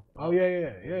that go? Oh yeah.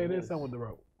 It is something with the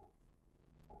rope.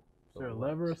 Is there a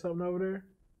lever or something over there?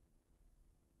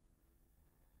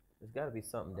 There's got to be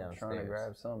something downstairs. Trying to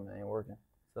grab something, it ain't working.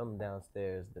 Something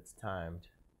downstairs that's timed.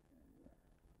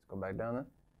 Let's go back down there.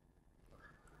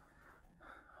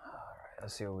 All right,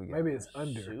 let's see what we got. Maybe it's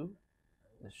under. Shoe?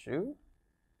 The shoe?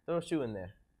 Throw a shoe in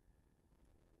there.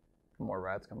 More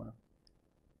rats coming up.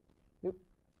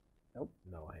 Nope.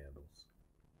 No handles.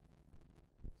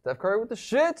 Steph Curry with the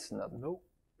shit? Nothing. Nope.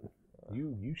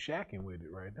 You shacking with it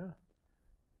right now.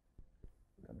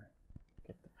 Come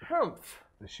here. Humph.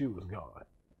 The shoe is gone.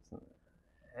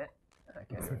 I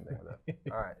can't do anything with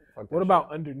that. All right. Fuck that What shit.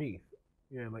 about underneath?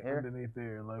 Yeah, like Here? underneath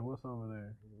there. Like what's over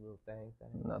there? Little thing.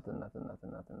 Nothing.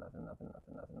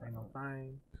 Ain't no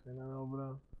thing. Ain't nothing over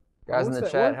there. Guys in What's the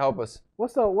that? chat, What? help us.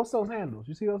 What's those handles?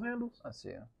 You see those handles? I see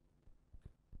you.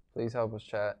 Please help us,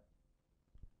 chat.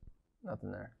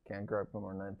 Nothing there. Can't grab them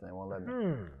or anything. Won't let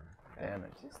me. Damn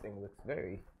it. This thing looks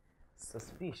very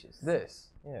suspicious.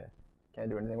 This. Yeah. Can't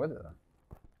do anything with it though.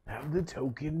 Have the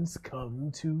tokens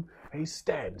come to a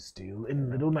standstill in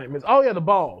Little Nightmares? Oh yeah, the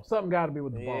ball. Something got to be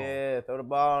with the ball. Yeah, throw the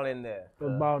ball in there. Throw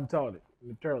the ball in the toilet.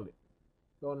 Throw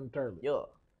it in the toilet. Yeah.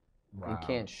 Wow. You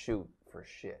can't shoot for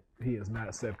shit. He is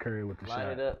not Steph Curry with the shot.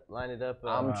 Line it up.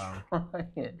 I'm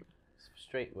trying.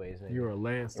 Straight ways, maybe. You're a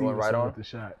Lance You want Stevenson right on? with the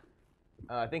shot.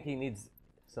 I think he needs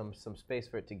some space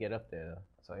for it to get up there, though.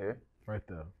 So here. Right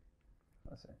there.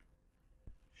 Let's see.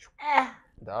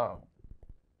 Dog.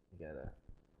 You gotta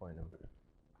point him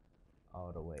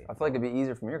all the way. I feel like it'd be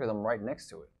easier from here because I'm right next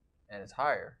to it, and it's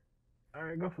higher. All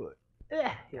right, go for it.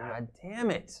 God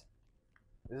damn it!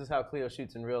 This is how Cleo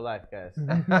shoots in real life, guys.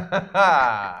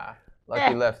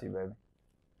 Lucky lefty, baby.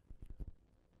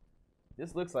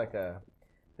 This looks like a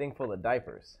thing full of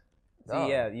diapers. Dog.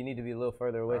 See, yeah, you need to be a little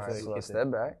further away All right, so so you let's get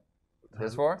step back.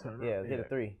 This far? Yeah, hit a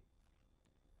 3.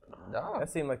 Dog. That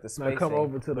seemed like the Now spacing, come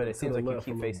over to the but it seems like you left a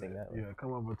keep little facing bit. that way. Yeah,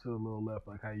 come over to the little left,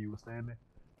 like how you were standing,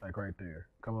 like right there.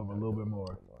 Come over a little bit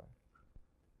more.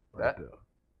 Right That? there.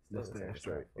 Let's Still stand the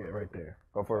straight. same. Yeah, right there.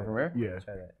 Go for it from here. Yeah.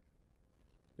 Try that.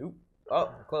 Oop. Oh,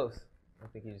 close. I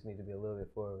think you just need to be a little bit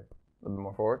forward. A little bit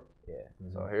more forward. Yeah.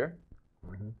 So here.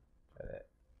 Try that.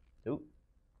 Oop.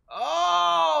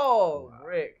 Oh, Wow.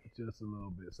 Rick. Just a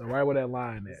little bit. So right where that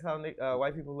line This is. is how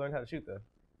white people learn how to shoot, though.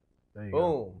 There you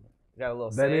go. Boom. You got a little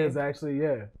That save. is actually,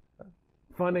 yeah.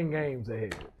 Fun and games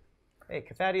ahead. Hey,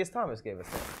 Thaddeus Thomas gave us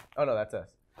that. Oh, no, that's us.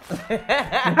 I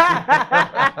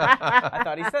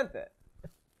thought he sent that.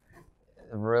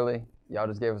 Really? Y'all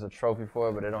just gave us a trophy for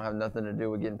it, but it don't have nothing to do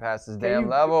with getting past this Can damn you-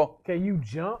 level. Can you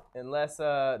jump? Unless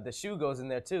the shoe goes in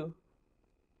there, too.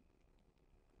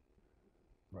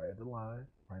 Right at the line.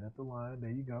 Right at the line.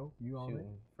 There you go. You on it.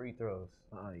 Shooting free throws.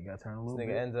 You got to turn a This little nigga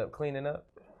bit. ends up cleaning up.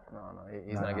 No,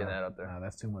 he's not getting that up there. Nah,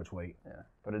 that's too much weight. Yeah,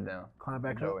 put it down. Climb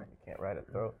back Joey. up. You can't ride a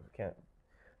throw. You can't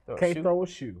throw a Can't shoe. throw a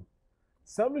shoe.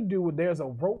 Something to do with there's a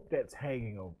rope that's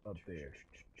hanging up there.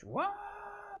 What?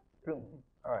 All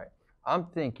right. I'm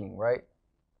thinking, right?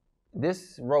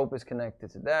 This rope is connected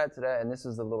to that, and this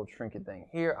is a little trinket thing.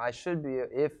 Here, I should be,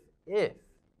 if I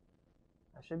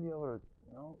should be able to,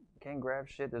 can't grab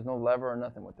shit. There's no lever or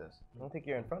nothing with this. I don't think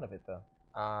you're in front of it, though.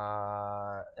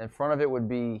 In front of it would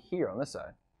be here on this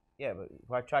side. Yeah, but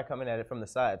why try coming at it from the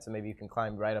side so maybe you can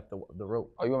climb right up the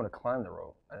rope? Oh, you want me to climb the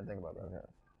rope? I didn't think about that. Okay.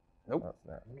 Nope. No, it's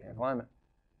not. Can't climb it.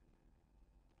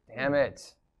 Damn it.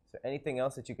 Is there anything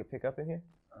else that you could pick up in here?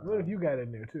 What if you got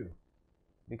in there too?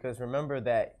 Because remember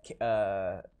that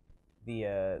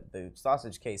the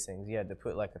sausage casings, you had to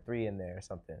put like a 3 in there or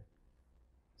something.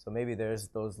 So maybe there's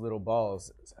those little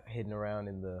balls hidden around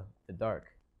in the dark.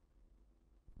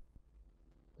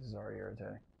 This is already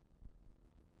irritating.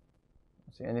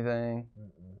 Don't see anything.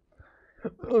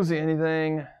 Don't see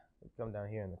anything. Come down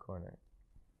here in the corner.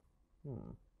 We're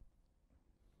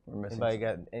missing Anybody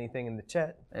got anything in the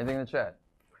chat? anything in the chat.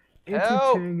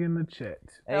 Anything in the chat.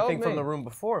 Anything Help from me. the room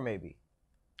before, maybe?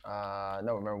 No,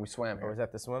 remember we swam Or here. was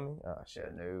that the swimming? Oh, Yeah,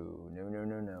 shit.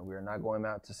 no. We are not going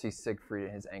out to see Siegfried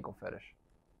and his ankle fetish.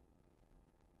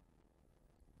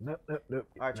 Nope. All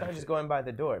right, try just going by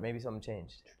the door. Maybe something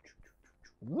changed.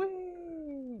 Whee!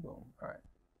 Boom. All right.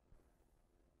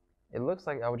 It looks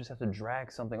like I would just have to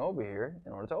drag something over here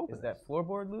in order to open Is this. that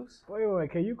floorboard loose? Wait.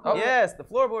 Can you Oh, call? Yes, the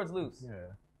floorboard's loose. Yeah.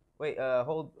 Wait,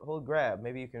 hold grab.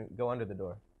 Maybe you can go under the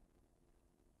door.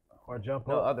 Or jump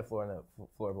No, up. other floor, no,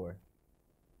 floorboard.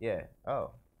 Yeah.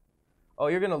 Oh. Oh,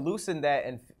 you're gonna loosen that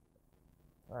and.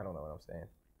 I don't know what I'm saying.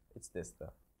 It's this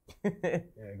though. Yeah,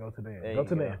 go to the end. There Go you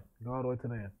to the go. end. Go all the way to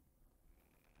the end.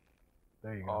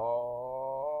 There you go.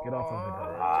 Oh. Get off of it,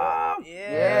 though.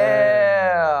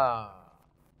 Yeah.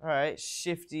 All right,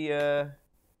 shifty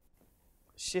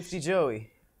Joey.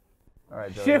 All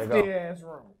right, Joey. Shifty ass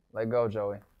room. Let go,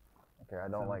 Joey. Okay, I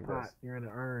don't It's in like a pot. this. You're in an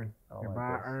urn. I don't You're like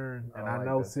by this. an urn. I And don't I like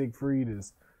know this. Siegfried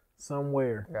is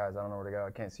somewhere. Guys, I don't know where to go.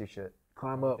 I can't see shit.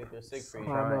 Climb I up. think they're Siegfried.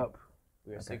 Climb Trying. up.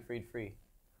 We are Siegfried free.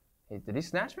 Did he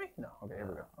snatch me? No. Okay, here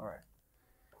we go. All right.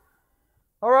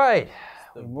 All right.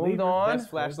 The We moved on. best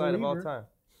flashlight of all lever. time.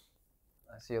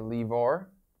 I see a lever.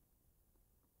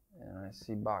 And I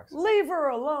see boxes. Leave her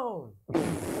alone.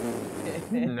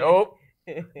 Nope.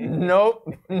 Nope.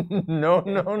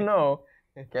 No.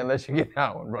 Can't let you get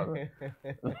that one, brother.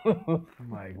 I'm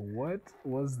like, what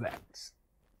was that?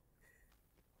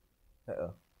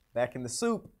 Uh-oh. Back in the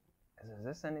soup. Is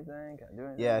this anything? Can I do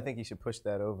anything? Yeah, I think you should push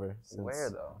that over. Where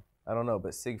though? I don't know,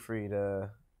 but Siegfried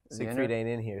Is he in Siegfried there? ain't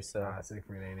in here, so. Nah,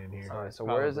 Siegfried ain't in here. All right, it's so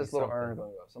where is probably this little something. urn going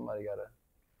to go? Somebody got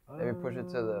to maybe push it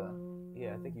to the...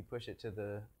 Yeah, I think you push it to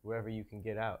the wherever you can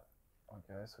get out.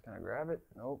 Okay, so can I grab it?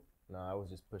 Nope. No, I was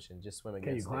just pushing, just swim Can you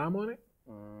against climb on it?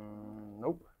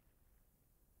 Nope.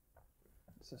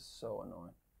 This is so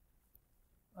annoying.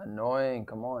 Annoying,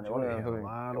 come on. They won't Jordan even had a push-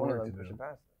 lot they of won't work even to push do. it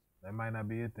past this. That might not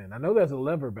be it then. I know there's a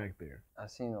lever back there. I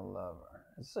seen a lever.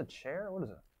 Is this a chair? What is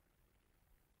it?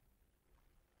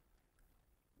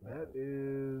 That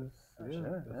is. Oh, Yeah,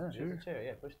 sure, that's yeah. a chair. There's a chair,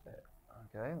 yeah, push that.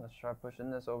 Okay, let's try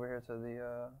pushing this over here to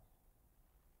the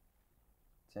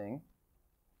thing.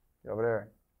 Get over there.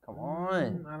 Come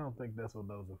on. I don't think that's what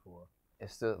those are for.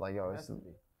 It's still like, yo,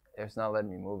 it's not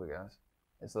letting me move it, guys.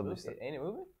 It's literally Ain't it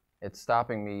moving? it's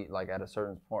stopping me like at a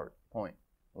certain point.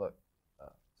 Look,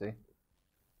 see?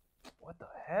 What the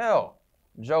hell?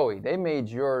 Joey, they made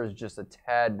yours just a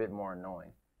tad bit more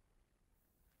annoying.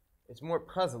 It's more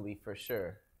puzzly for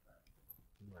sure.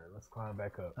 All right, let's climb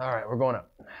back up. All right, we're going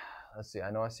up. Let's see.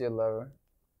 I know I see a lever.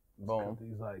 Let's Boom. put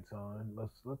these lights on.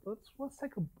 Let's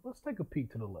take a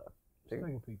peek to the left. Let's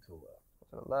take a peek to the left.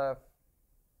 To the left.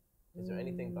 Is there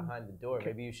anything behind the door?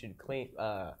 Maybe you should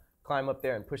climb up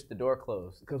there and push the door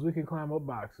closed. Because we can climb up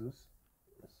boxes.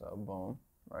 So boom,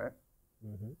 right?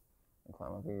 Mm-hmm. And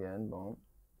climb up again, boom.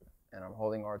 And I'm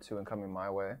holding R2 and coming my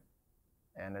way.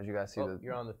 And as you guys see,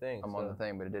 You're on the thing. I'm on the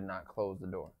thing, but it did not close the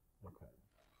door. Okay.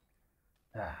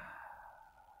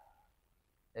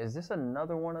 Is this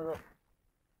another one of the?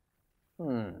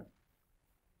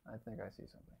 I think I see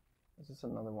something. Is this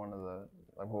another one of the,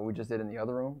 like what we just did in the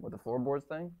other room with the floorboards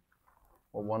thing?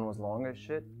 Where one was long as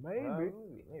shit? Maybe.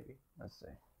 Maybe. Let's see.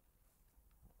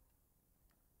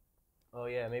 Oh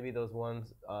yeah, maybe those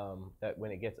ones that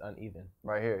when it gets uneven.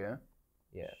 Right here,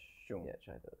 yeah? Yeah. Shoom. Yeah,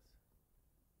 try those.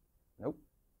 Nope.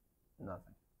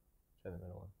 Nothing. Try the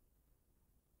middle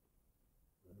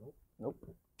one. Nope.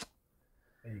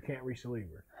 And you can't reach the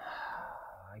lever.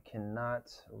 I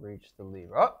cannot reach the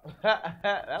lever. Oh!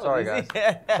 That was Sorry, easy.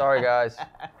 guys. Sorry, guys.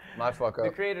 My fuck The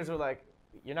up. creators were like,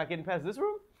 "You're not getting past this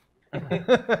room."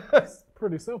 It's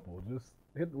pretty simple. Just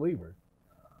hit the lever.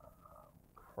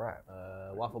 Crap.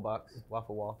 Waffle box,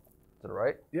 waffle wall. To the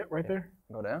right? Yep, right there.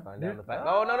 Go down? Find down Yeah. the back.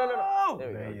 Oh no! There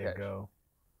we There go. you Catch. go.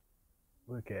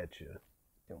 Look at you.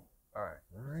 All right.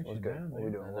 All right, What's you good? down What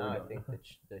we there. doing? And What now we I doing? think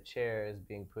the chair is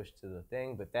being pushed to the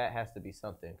thing, but that has to be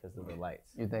something because of the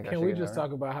lights. You think I Can should we get just an urn?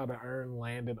 talk about how the urn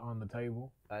landed on the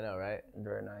table? I know, right?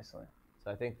 Very nicely. So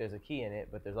I think there's a key in it,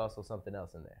 but there's also something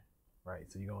else in there.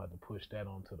 Right, so you're going to have to push that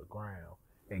onto the ground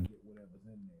and get whatever's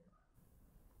in there.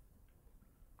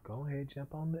 Go ahead,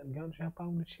 jump on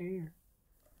the chair.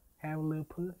 Have a little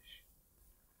push.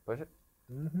 Push it?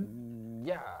 Mm-hmm.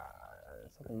 Yeah.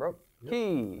 Something broke.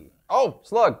 Key. Oh,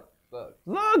 slug. Look,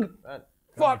 Slug.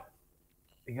 Fuck.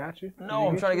 He got you? No,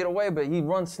 I'm trying to get away, but he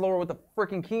runs slower with the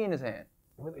freaking key in his hand.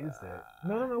 What is that?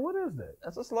 No, what is that?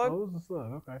 That's a slug. Oh, it's a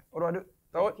slug, okay. What do I do?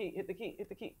 Throw it. hit the key,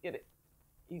 get it.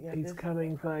 You got He's this.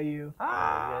 coming for you.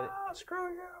 Ah, screw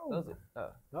you. Close it.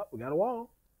 Oh, we got a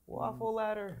wall. Waffle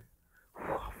ladder.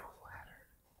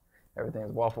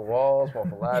 Everything's waffle walls,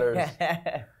 waffle ladders.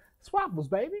 Swaffles,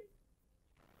 baby.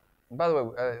 By the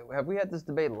way, have we had this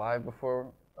debate live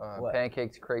before? What?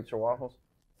 Pancakes, crepes, or waffles?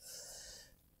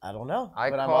 I don't know, I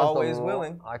but I'm caused always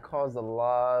willing. I caused a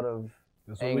lot of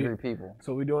That's what angry people.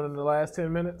 So we doing it in the last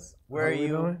 10 minutes? Where are Is that what we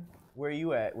you? doing? Where are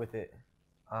you at with it?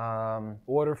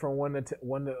 Order from one to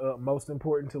most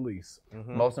important to least.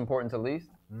 Mm-hmm. Most important to least?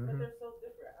 Mm-hmm. But they're so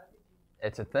different. How did you?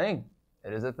 It's a thing.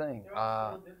 It is a thing. They're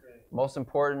all so different. Most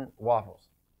important, waffles.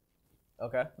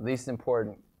 Okay. Least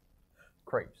important,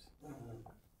 crepes.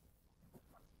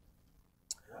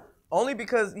 Only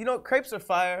because, you know, crepes are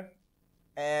fire.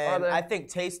 And Are they? I think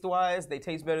taste-wise, they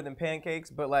taste better than pancakes.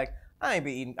 But, like, I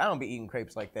don't be eating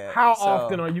crepes like that. How So-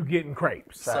 often are you getting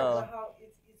crepes? So-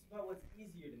 It's about what's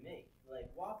easier to make. Like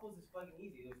waffles is fucking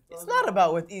easy. It's not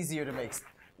about what's easier to make.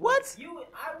 What? I would eat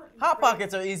Hot crepes-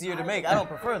 Pockets are easier to make. I don't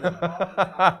prefer them. all the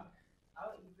time. I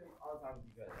would eat crepes all the time with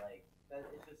you guys. Like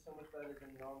it's just so much better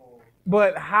than normal.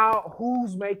 But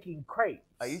who's making crepes?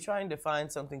 Are you trying to find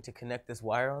something to connect this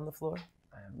wire on the floor?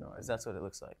 I have no Because idea. that's what it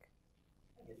looks like.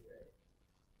 I guess you're right.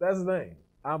 That's the thing.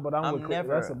 I'm with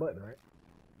never- That's a button, right?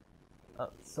 Oh.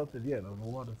 Something, yeah, the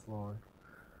water's flowing.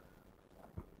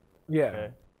 Yeah.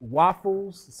 Okay.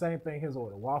 Waffles, same thing, his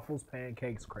order. Waffles,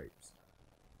 pancakes, crepes.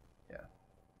 Yeah.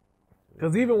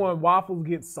 Because even when waffles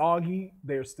get soggy,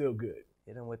 they're still good.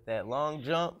 Hit him with that long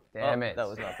jump. Damn Oh, it. That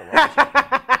was not the long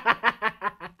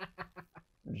jump.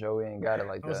 Joey ain't got it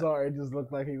like I'm that. sorry, it just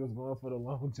looked like he was going for the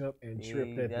long jump and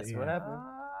tripped at That's the what end. happened.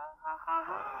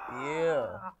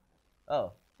 Yeah.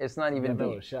 Oh. It's not Yeah, even that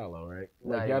deep. was shallow, right?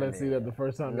 Not Like y'all even didn't see deep. that the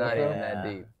first time. Not that even fell? that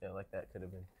deep. Yeah, like that could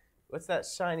have been. What's that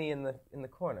shiny in the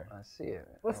corner? I see it.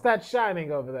 What's that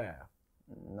shining over there?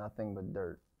 Nothing but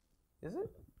dirt. Is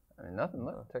it? I mean, nothing.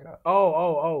 Look, check it out.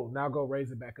 Oh! Now go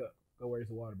raise it back up. Go raise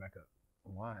the water back up.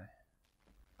 Why?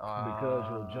 Because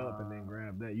you'll jump and then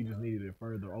grab that. You just needed it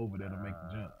further over there to make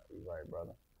the jump. You're right,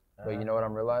 brother. But you know what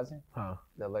I'm realizing? Huh?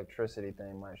 The electricity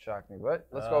thing might shock me. But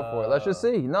let's go for it. Let's just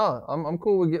see. No, I'm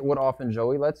cool with off and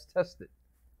Joey. Let's test it.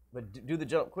 But do the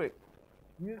jump quick.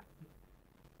 Yeah.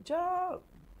 Jump.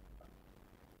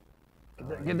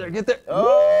 Get there.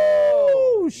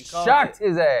 Oh! Woo! You called Shocked it.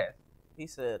 his ass. He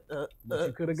said, But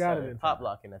you coulda got it in pop time.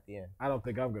 locking at the end. I don't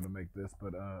think I'm gonna make this,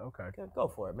 but okay. Okay, go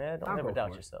for it, man. Don't I'll never go doubt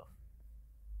for it. yourself.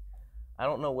 I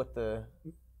don't know what the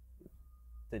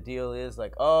deal is.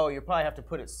 Like, oh, you probably have to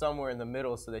put it somewhere in the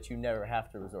middle so that you never have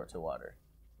to resort to water.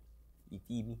 You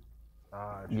feel me?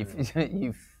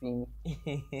 You feel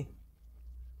me?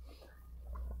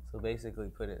 So basically,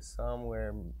 put it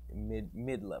somewhere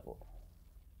mid level.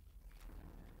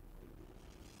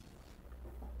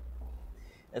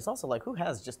 It's also like, who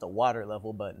has just a water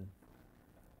level button?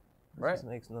 This Right. just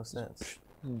makes no sense.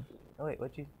 Oh wait,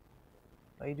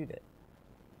 why you do that?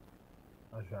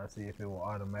 I'm trying to see if it will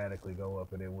automatically go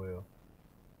up, and it will.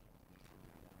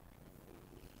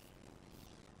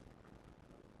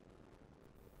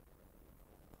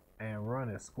 And run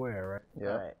is square, right?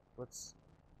 Yeah. All right, let's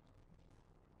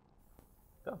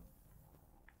go.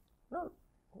 No.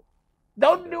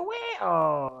 Don't do it.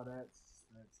 Oh, that's.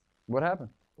 What happened?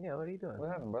 Yeah, what are you doing? What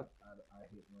happened, bro? I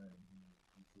hit mine.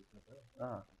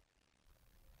 Uh,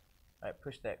 I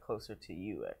push that closer to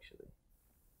you, actually.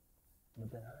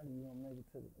 but then how do you gonna make it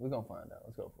to the... We're gonna find out.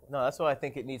 Let's go for it. No, that's why I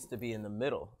think it needs to be in the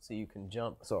middle so you can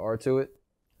jump. So R2 it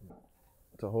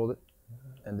to hold it,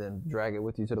 and then drag it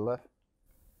with you to the left.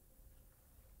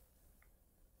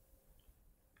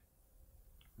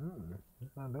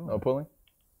 It's not doing No pulling?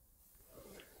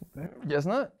 Guess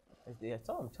not. Yeah, I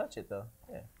saw him touch it though.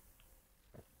 Yeah.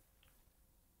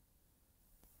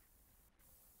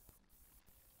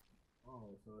 Oh,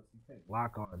 so if you can't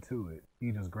lock on to it,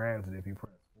 he just grabs it if you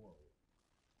press forward.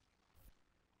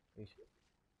 You should-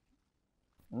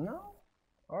 No.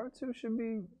 R2 should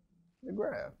be the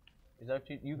grab. Is that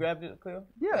what you grabbed it, Cleo?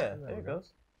 Yeah. There it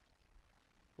goes.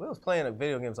 Will's playing a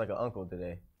video games like an uncle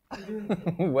today.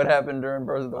 What happened during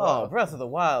Breath of the Oh, Wild? Breath of the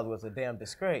Wild was a damn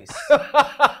disgrace.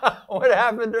 What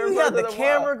happened during He Breath had the of the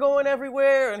camera Wild? going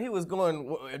everywhere, and he was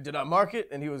going, did I mark it?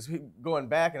 And he was going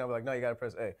back, and I was like, no, you got to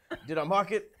press A. Did I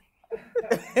mark it?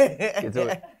 Get to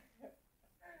it.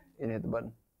 You didn't hit the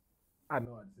button. I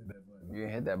know I did that button. You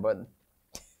didn't hit that button.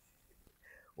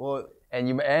 Well, And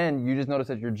you just noticed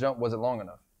that your jump wasn't long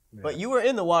enough. but you were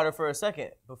in the water for a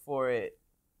second before it,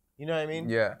 you know what I mean?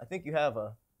 Yeah. I think you have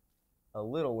a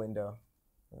little window.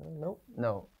 Nope.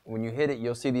 No. When you hit it,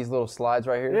 you'll see these little slides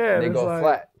right here. Yeah, They it's go like-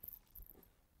 flat.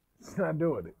 It's not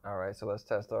doing it. All right, so let's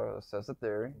test the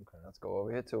theory. Okay. Let's go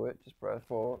over here to it. Just press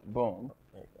forward. Boom.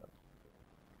 There you go.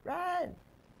 Run.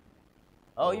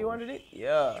 Oh, you wanted it?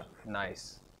 Yeah.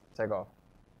 Nice. Take off.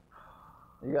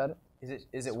 You got it.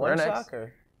 Is it Square one next. shock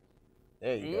or?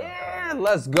 There you Yeah,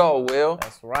 let's go, Will. go.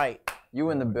 That's right. You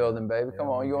in the building, baby. Come There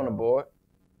on, we you on the go. board.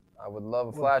 I would love a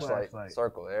Little flashlight. flashlight.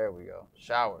 Circle. There we go.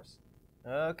 Showers.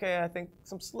 Okay, I think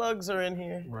some slugs are in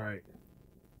here. Right.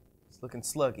 It's looking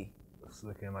sluggy. It's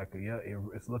looking like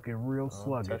it's looking real Don't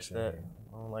sluggish. touch in that. here.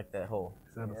 I don't like that hole.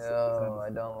 Yo, I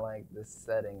don't like this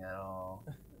setting at all.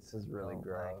 This is really Don't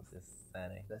gross. like this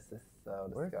setting. This is so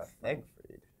Where's disgusting.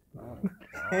 Egfried? Oh,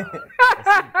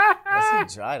 Is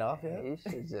Has he dried off yet? He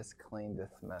should just clean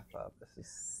this mess up. This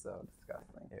is so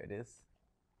disgusting. There it is.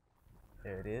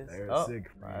 There it is. There's Oh,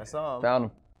 Siegfried. I saw him. Found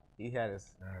him. He had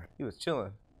his. Alright. He was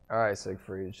chilling. All right,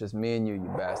 Siegfried. It's just me and you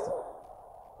bastard.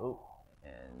 Oh.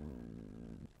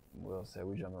 And Will said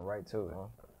we jumping right to it.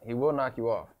 He will knock you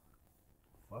off.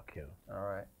 Fuck him. All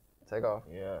right. Take off.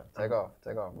 Yeah. Take off.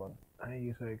 Take off, brother. How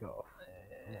you take off?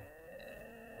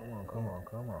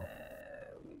 Come on.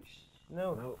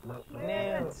 No. Nope.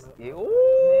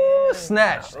 Ooh,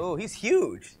 snatched. Oh, he's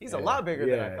huge. He's a lot bigger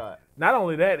than I Yeah. thought. Not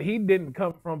only that, he didn't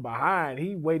come from behind.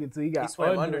 He waited till he got He swam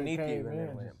under underneath and you came and then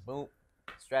in. went boom.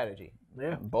 Strategy.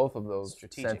 Yeah. Both of those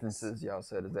Strategics. sentences y'all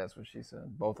said is that's what she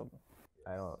said. Both of them.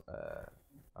 I don't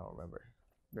remember.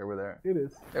 They were there. It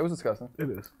is. It was disgusting. It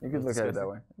is. You could look at it that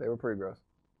way. They were pretty gross.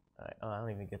 All right. Oh, I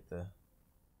don't even get the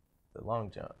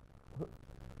long jump.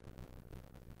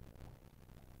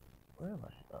 Where am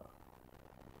I?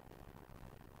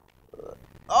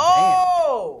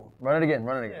 Oh! Run it again.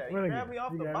 Run it Yeah, again. you grabbed me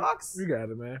off You the got it. box. You got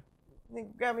it, man.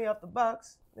 Nigga grabbed me off the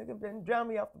box. Nigga been drown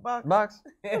me off the box. Box.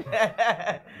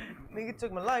 Nigga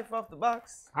took my life off the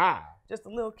box. Ha. Just a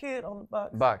little kid on the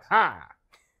box. Box. Ha.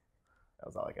 That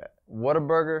was all I got.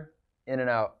 Whataburger,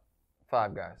 In-N-Out,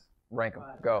 Five Guys. Rank them.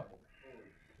 Go.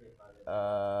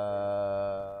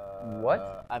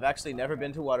 What? I've actually never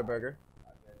been to Whataburger.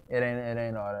 It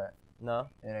ain't all that. No.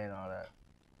 It ain't all that.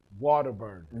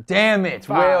 Whataburger. Damn it,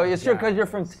 Five Will. It's because Guys. you're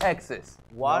from Texas.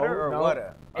 Water No, or no.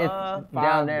 water? It's Five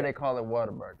down there Guys. they call it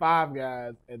Whataburger. Five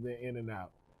Guys and then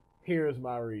In-N-Out. Here's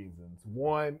my reasons.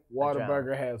 One,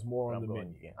 Whataburger has more on I'm the going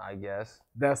menu. again. I guess.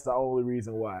 That's the only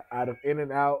reason why. Out of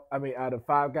out of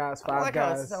Five Guys, I don't like how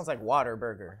it Guys. sounds like water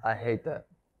burger. I hate that.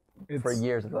 It's, For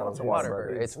years I thought it was it's a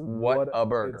Whataburger. Whataburger. It's what a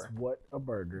burger. It's what a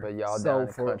burger. But y'all down in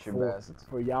country for, bastards.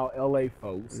 for y'all LA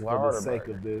folks, for the sake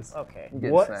Whataburger. of this, Okay. You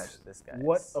get what snatched. This guy.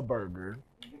 what a burger,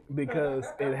 because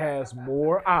it has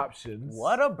more options.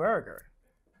 What a burger.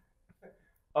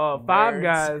 Five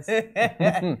Nerds.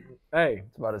 Guys. Hey,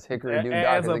 It's about as hickory dude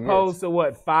as opposed to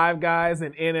what? Five Guys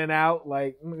and In-N-Out,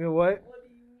 like what?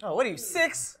 Oh, what are you,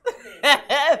 6?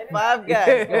 5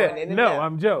 guys going in and No, out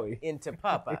I'm Joey. into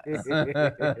Popeyes. You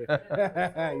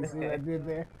see what I did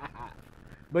there?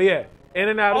 But yeah,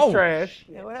 In-N-Out is trash.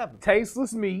 Yeah, what happened?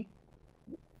 Tasteless meat.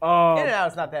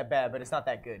 In-N-Out's not that bad, but it's not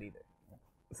that good either.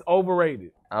 It's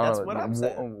overrated. I don't That's know. what I'm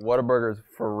saying. Whataburger's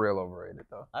for real overrated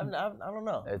though. I don't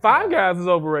know. It's Five bad. Guys is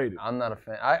overrated. I'm not a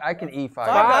fan. I can eat Five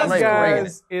Five Guys. I'm Five not even rating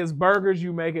Guys is burgers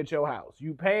you make at your house.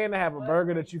 You paying to have a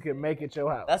burger that you can make at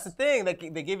your house. That's the thing. They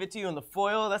give it to you in the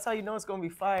foil. That's how you know it's going to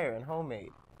be fire and homemade.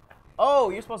 Oh,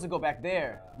 you're supposed to go back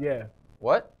there. Yeah.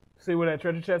 What? See where that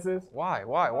treasure chest is? Why?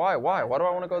 Why do I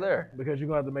want to go there? Because you're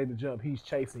gonna have to make the jump. He's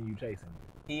chasing you.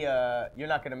 You're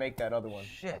not going to make that other one.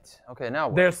 Shit. Okay, now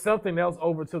what? There's something else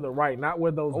over to the right, not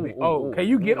where those. Oh, can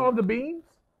you get on the beams?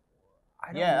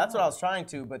 I don't Yeah, that's know. what I was trying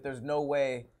to, but there's no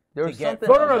way There's to get. something.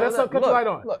 No. That's something. Cut Look, your light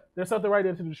on. Look. There's something right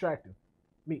there to distract him.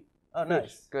 Me. Oh,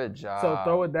 nice. Good job. So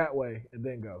throw it that way and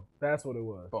then go. That's what it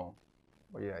was. Boom.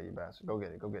 Well, yeah, you bastard. Go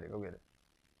get it. Go get it. Go get it.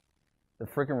 The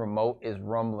freaking remote is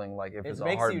rumbling like if It it's a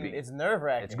makes you. heartbeat. It's nerve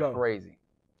wracking. It's Go. crazy.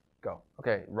 Go.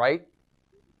 Okay, right?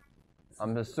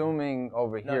 I'm assuming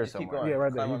over No, here just keep somewhere. going. Yeah,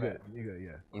 right there. Climb You on good. that. You good. Yeah.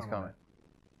 He's Climb on coming.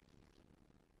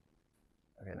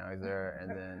 Okay, now he's there, and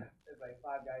then It's like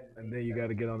 5 guys. that. And then you got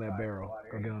to get on that barrel.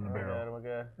 Go get on the Oh my barrel. God, oh my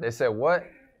God. they said what?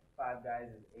 5 guys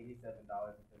is $87.55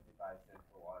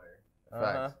 for water.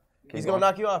 Uh-huh. Facts. Keep He's going.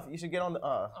 gonna knock you off. You should get on the.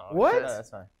 What? No, that's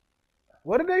fine.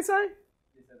 What did they say?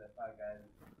 They said that 5 guys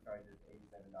charges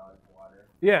 $87 for water.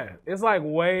 Yeah, it's like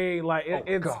way like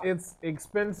God. it's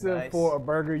expensive Nice. for a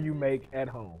burger you make at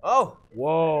home. Oh,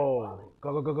 Whoa! Go.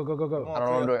 I don't know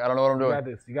what I'm doing. I don't know what I'm You doing. got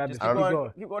this. You got this. just Keep keep going.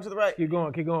 going. Keep going to the right. Keep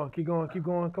going. Keep going. Keep going. Keep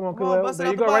going. Come on, Come on, Khalil. bust it There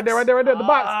out you the go. Right there. box. Right there. Right there. The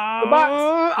box. The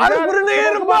box. I just put a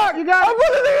nigga in the box. You got it. I put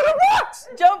a nigga in the box.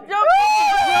 Jump, jump.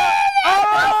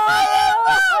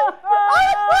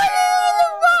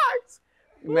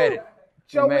 We made it. We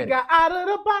Joey made it. got out of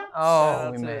the box.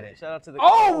 Oh, we made it. Shout out to the.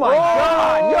 Oh my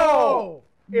God, yo!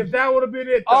 If that would have been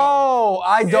it, though. Oh,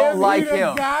 I don't like If he'd have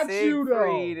him. Got you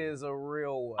Siegfried though. is a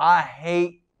real one. I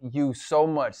hate you so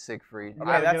much, Siegfried. You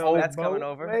Okay, gotta that's- get on that's that coming boat,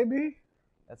 over. Maybe.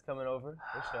 That's coming over.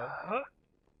 For sure.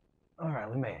 All right,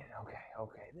 we made it.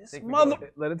 Okay. This Siegfried,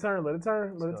 mother. Let it turn. Let it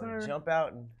turn. Let it Just turn. jump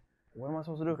out and What am I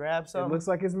supposed to do? grab It something. looks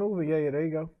like it's moving. Yeah. There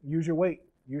you go. Use your weight.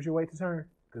 Use your weight to turn,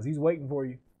 cause he's waiting for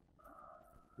you.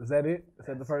 Is that it? Is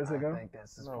that the first to I go? think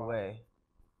that's the No spot. way.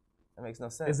 That makes no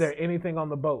sense. Is there anything on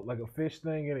the boat, like a fish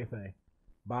thing, anything?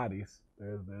 Bodies.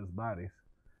 There's bodies.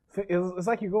 It's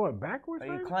like you're going backwards. Are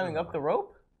you maybe? climbing up the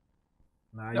rope?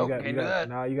 Nah, Nope, you got can't do that.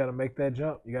 Nah, you got to make that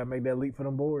jump. You got to make that leap for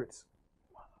them boards.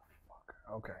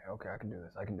 Okay. I can do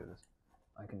this. I can do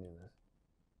this.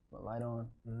 Put light on.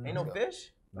 Ain't no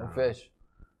fish? No fish.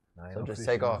 Nah, ain't So no just fish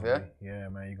take in off, this, yeah? man. Yeah,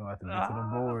 man. You're gonna have to get to them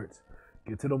boards.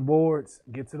 Get to them boards.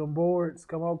 Get to them boards.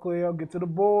 Come on, Cleo. Get to the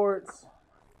boards.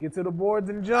 Get to the boards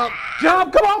and jump.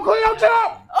 Jump! Come on, Cleo,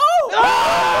 jump! Oh!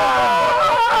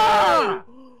 Ah!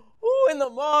 Who in the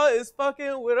mall is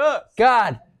fucking with us?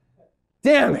 God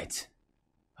damn it!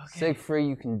 Siegfried,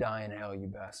 you can die in hell, you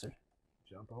bastard.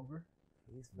 Jump over.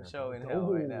 He's for sure in hell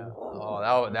right now. Oh,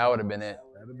 that would have been it.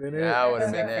 That'd have been it. That would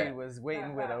have been Siegfried it. was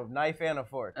waiting with a knife and a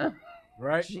fork.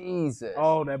 Right? Jesus.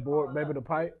 Oh, that board, maybe the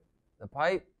pipe. The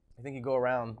pipe? I think you go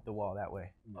around the wall that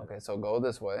way. Okay, so go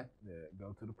this way. Yeah,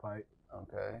 go to the pipe.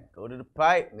 Okay. Go to the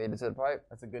pipe. Lead it to the pipe.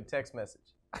 That's a good text message.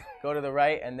 Go to the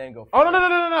right and then go Oh, forward.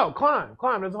 no.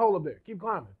 Climb. There's a hole up there. Keep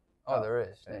climbing. Oh, there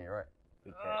is. Yeah, you're right.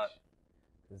 Good catch.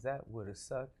 Because that would have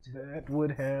sucked. That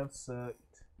would have sucked.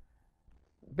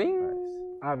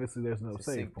 Bing. Obviously, there's no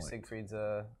So save point. Siegfried's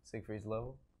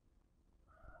level.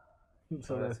 So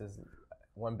So that's his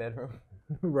one bedroom.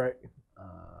 right. What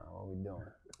are we doing?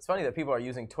 It's funny that people are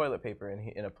using toilet paper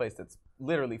in a place that's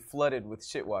literally flooded with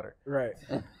shit water. Right.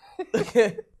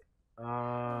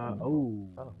 Oh,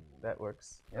 that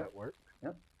works. That worked.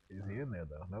 Yep. Is he in there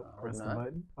though? Nope. No, Press the not.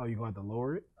 button. Oh, you going to have to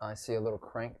lower it? I see a little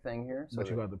crank thing here. So But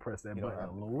you got to press that you don't button have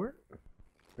to to. lower it.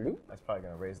 Bloop. That's probably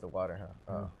gonna raise the water,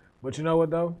 huh? Oh. But you know what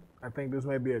though? I think this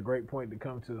may be a great point to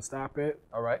come to a stop at.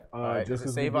 All right. All right. Does it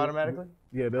 'cause save we do- automatically?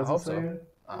 Yeah, does I it hope so. save?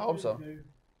 I hope so.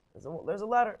 There's a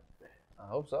ladder. I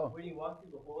hope so. When you walk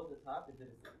through the hole at the top, is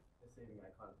it the saving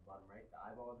icon at the bottom right?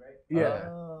 The eyeballs, right? Yeah.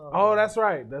 Oh, Oh, that's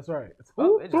right. Oh,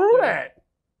 Who it just threw threw that?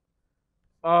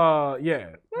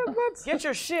 Yeah. Let's Get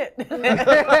your shit.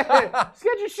 Let's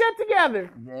get your shit together.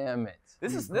 Damn it.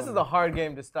 This is a hard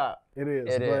game to stop. It is.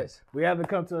 It but is. We have to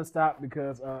come to a stop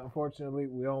because unfortunately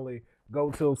we only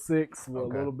go till 6. We're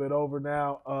Okay. a little bit over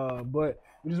now. But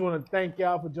we just want to thank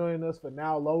y'all for joining us for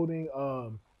Now Loading.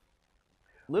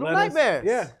 Little Let us- Nightmares.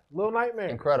 Yeah, Little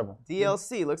Nightmares. Incredible.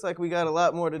 DLC. Looks like we got a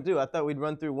lot more to do. I thought we'd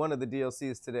run through one of the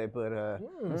DLCs today, but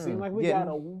Seems like we Getting-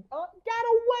 got a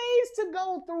ways to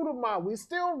go through the mob. We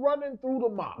still running through the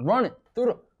mob Running through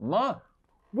the mud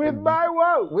with my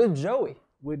woe. with Joey.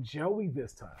 With Joey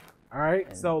this time. All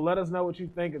right, so let us know what you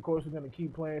think. Of course, we're going to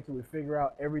keep playing until we figure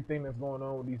out everything that's going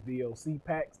on with these DLC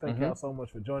packs. Thank y'all so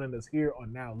much for joining us here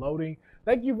on Now Loading.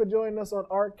 Thank you for joining us on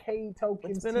Arcade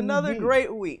Tokens it's been TV. another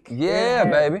great week. Yeah,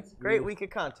 Yeah. baby. Great week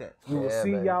of content. We will Yeah,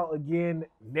 see baby. y'all again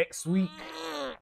next week.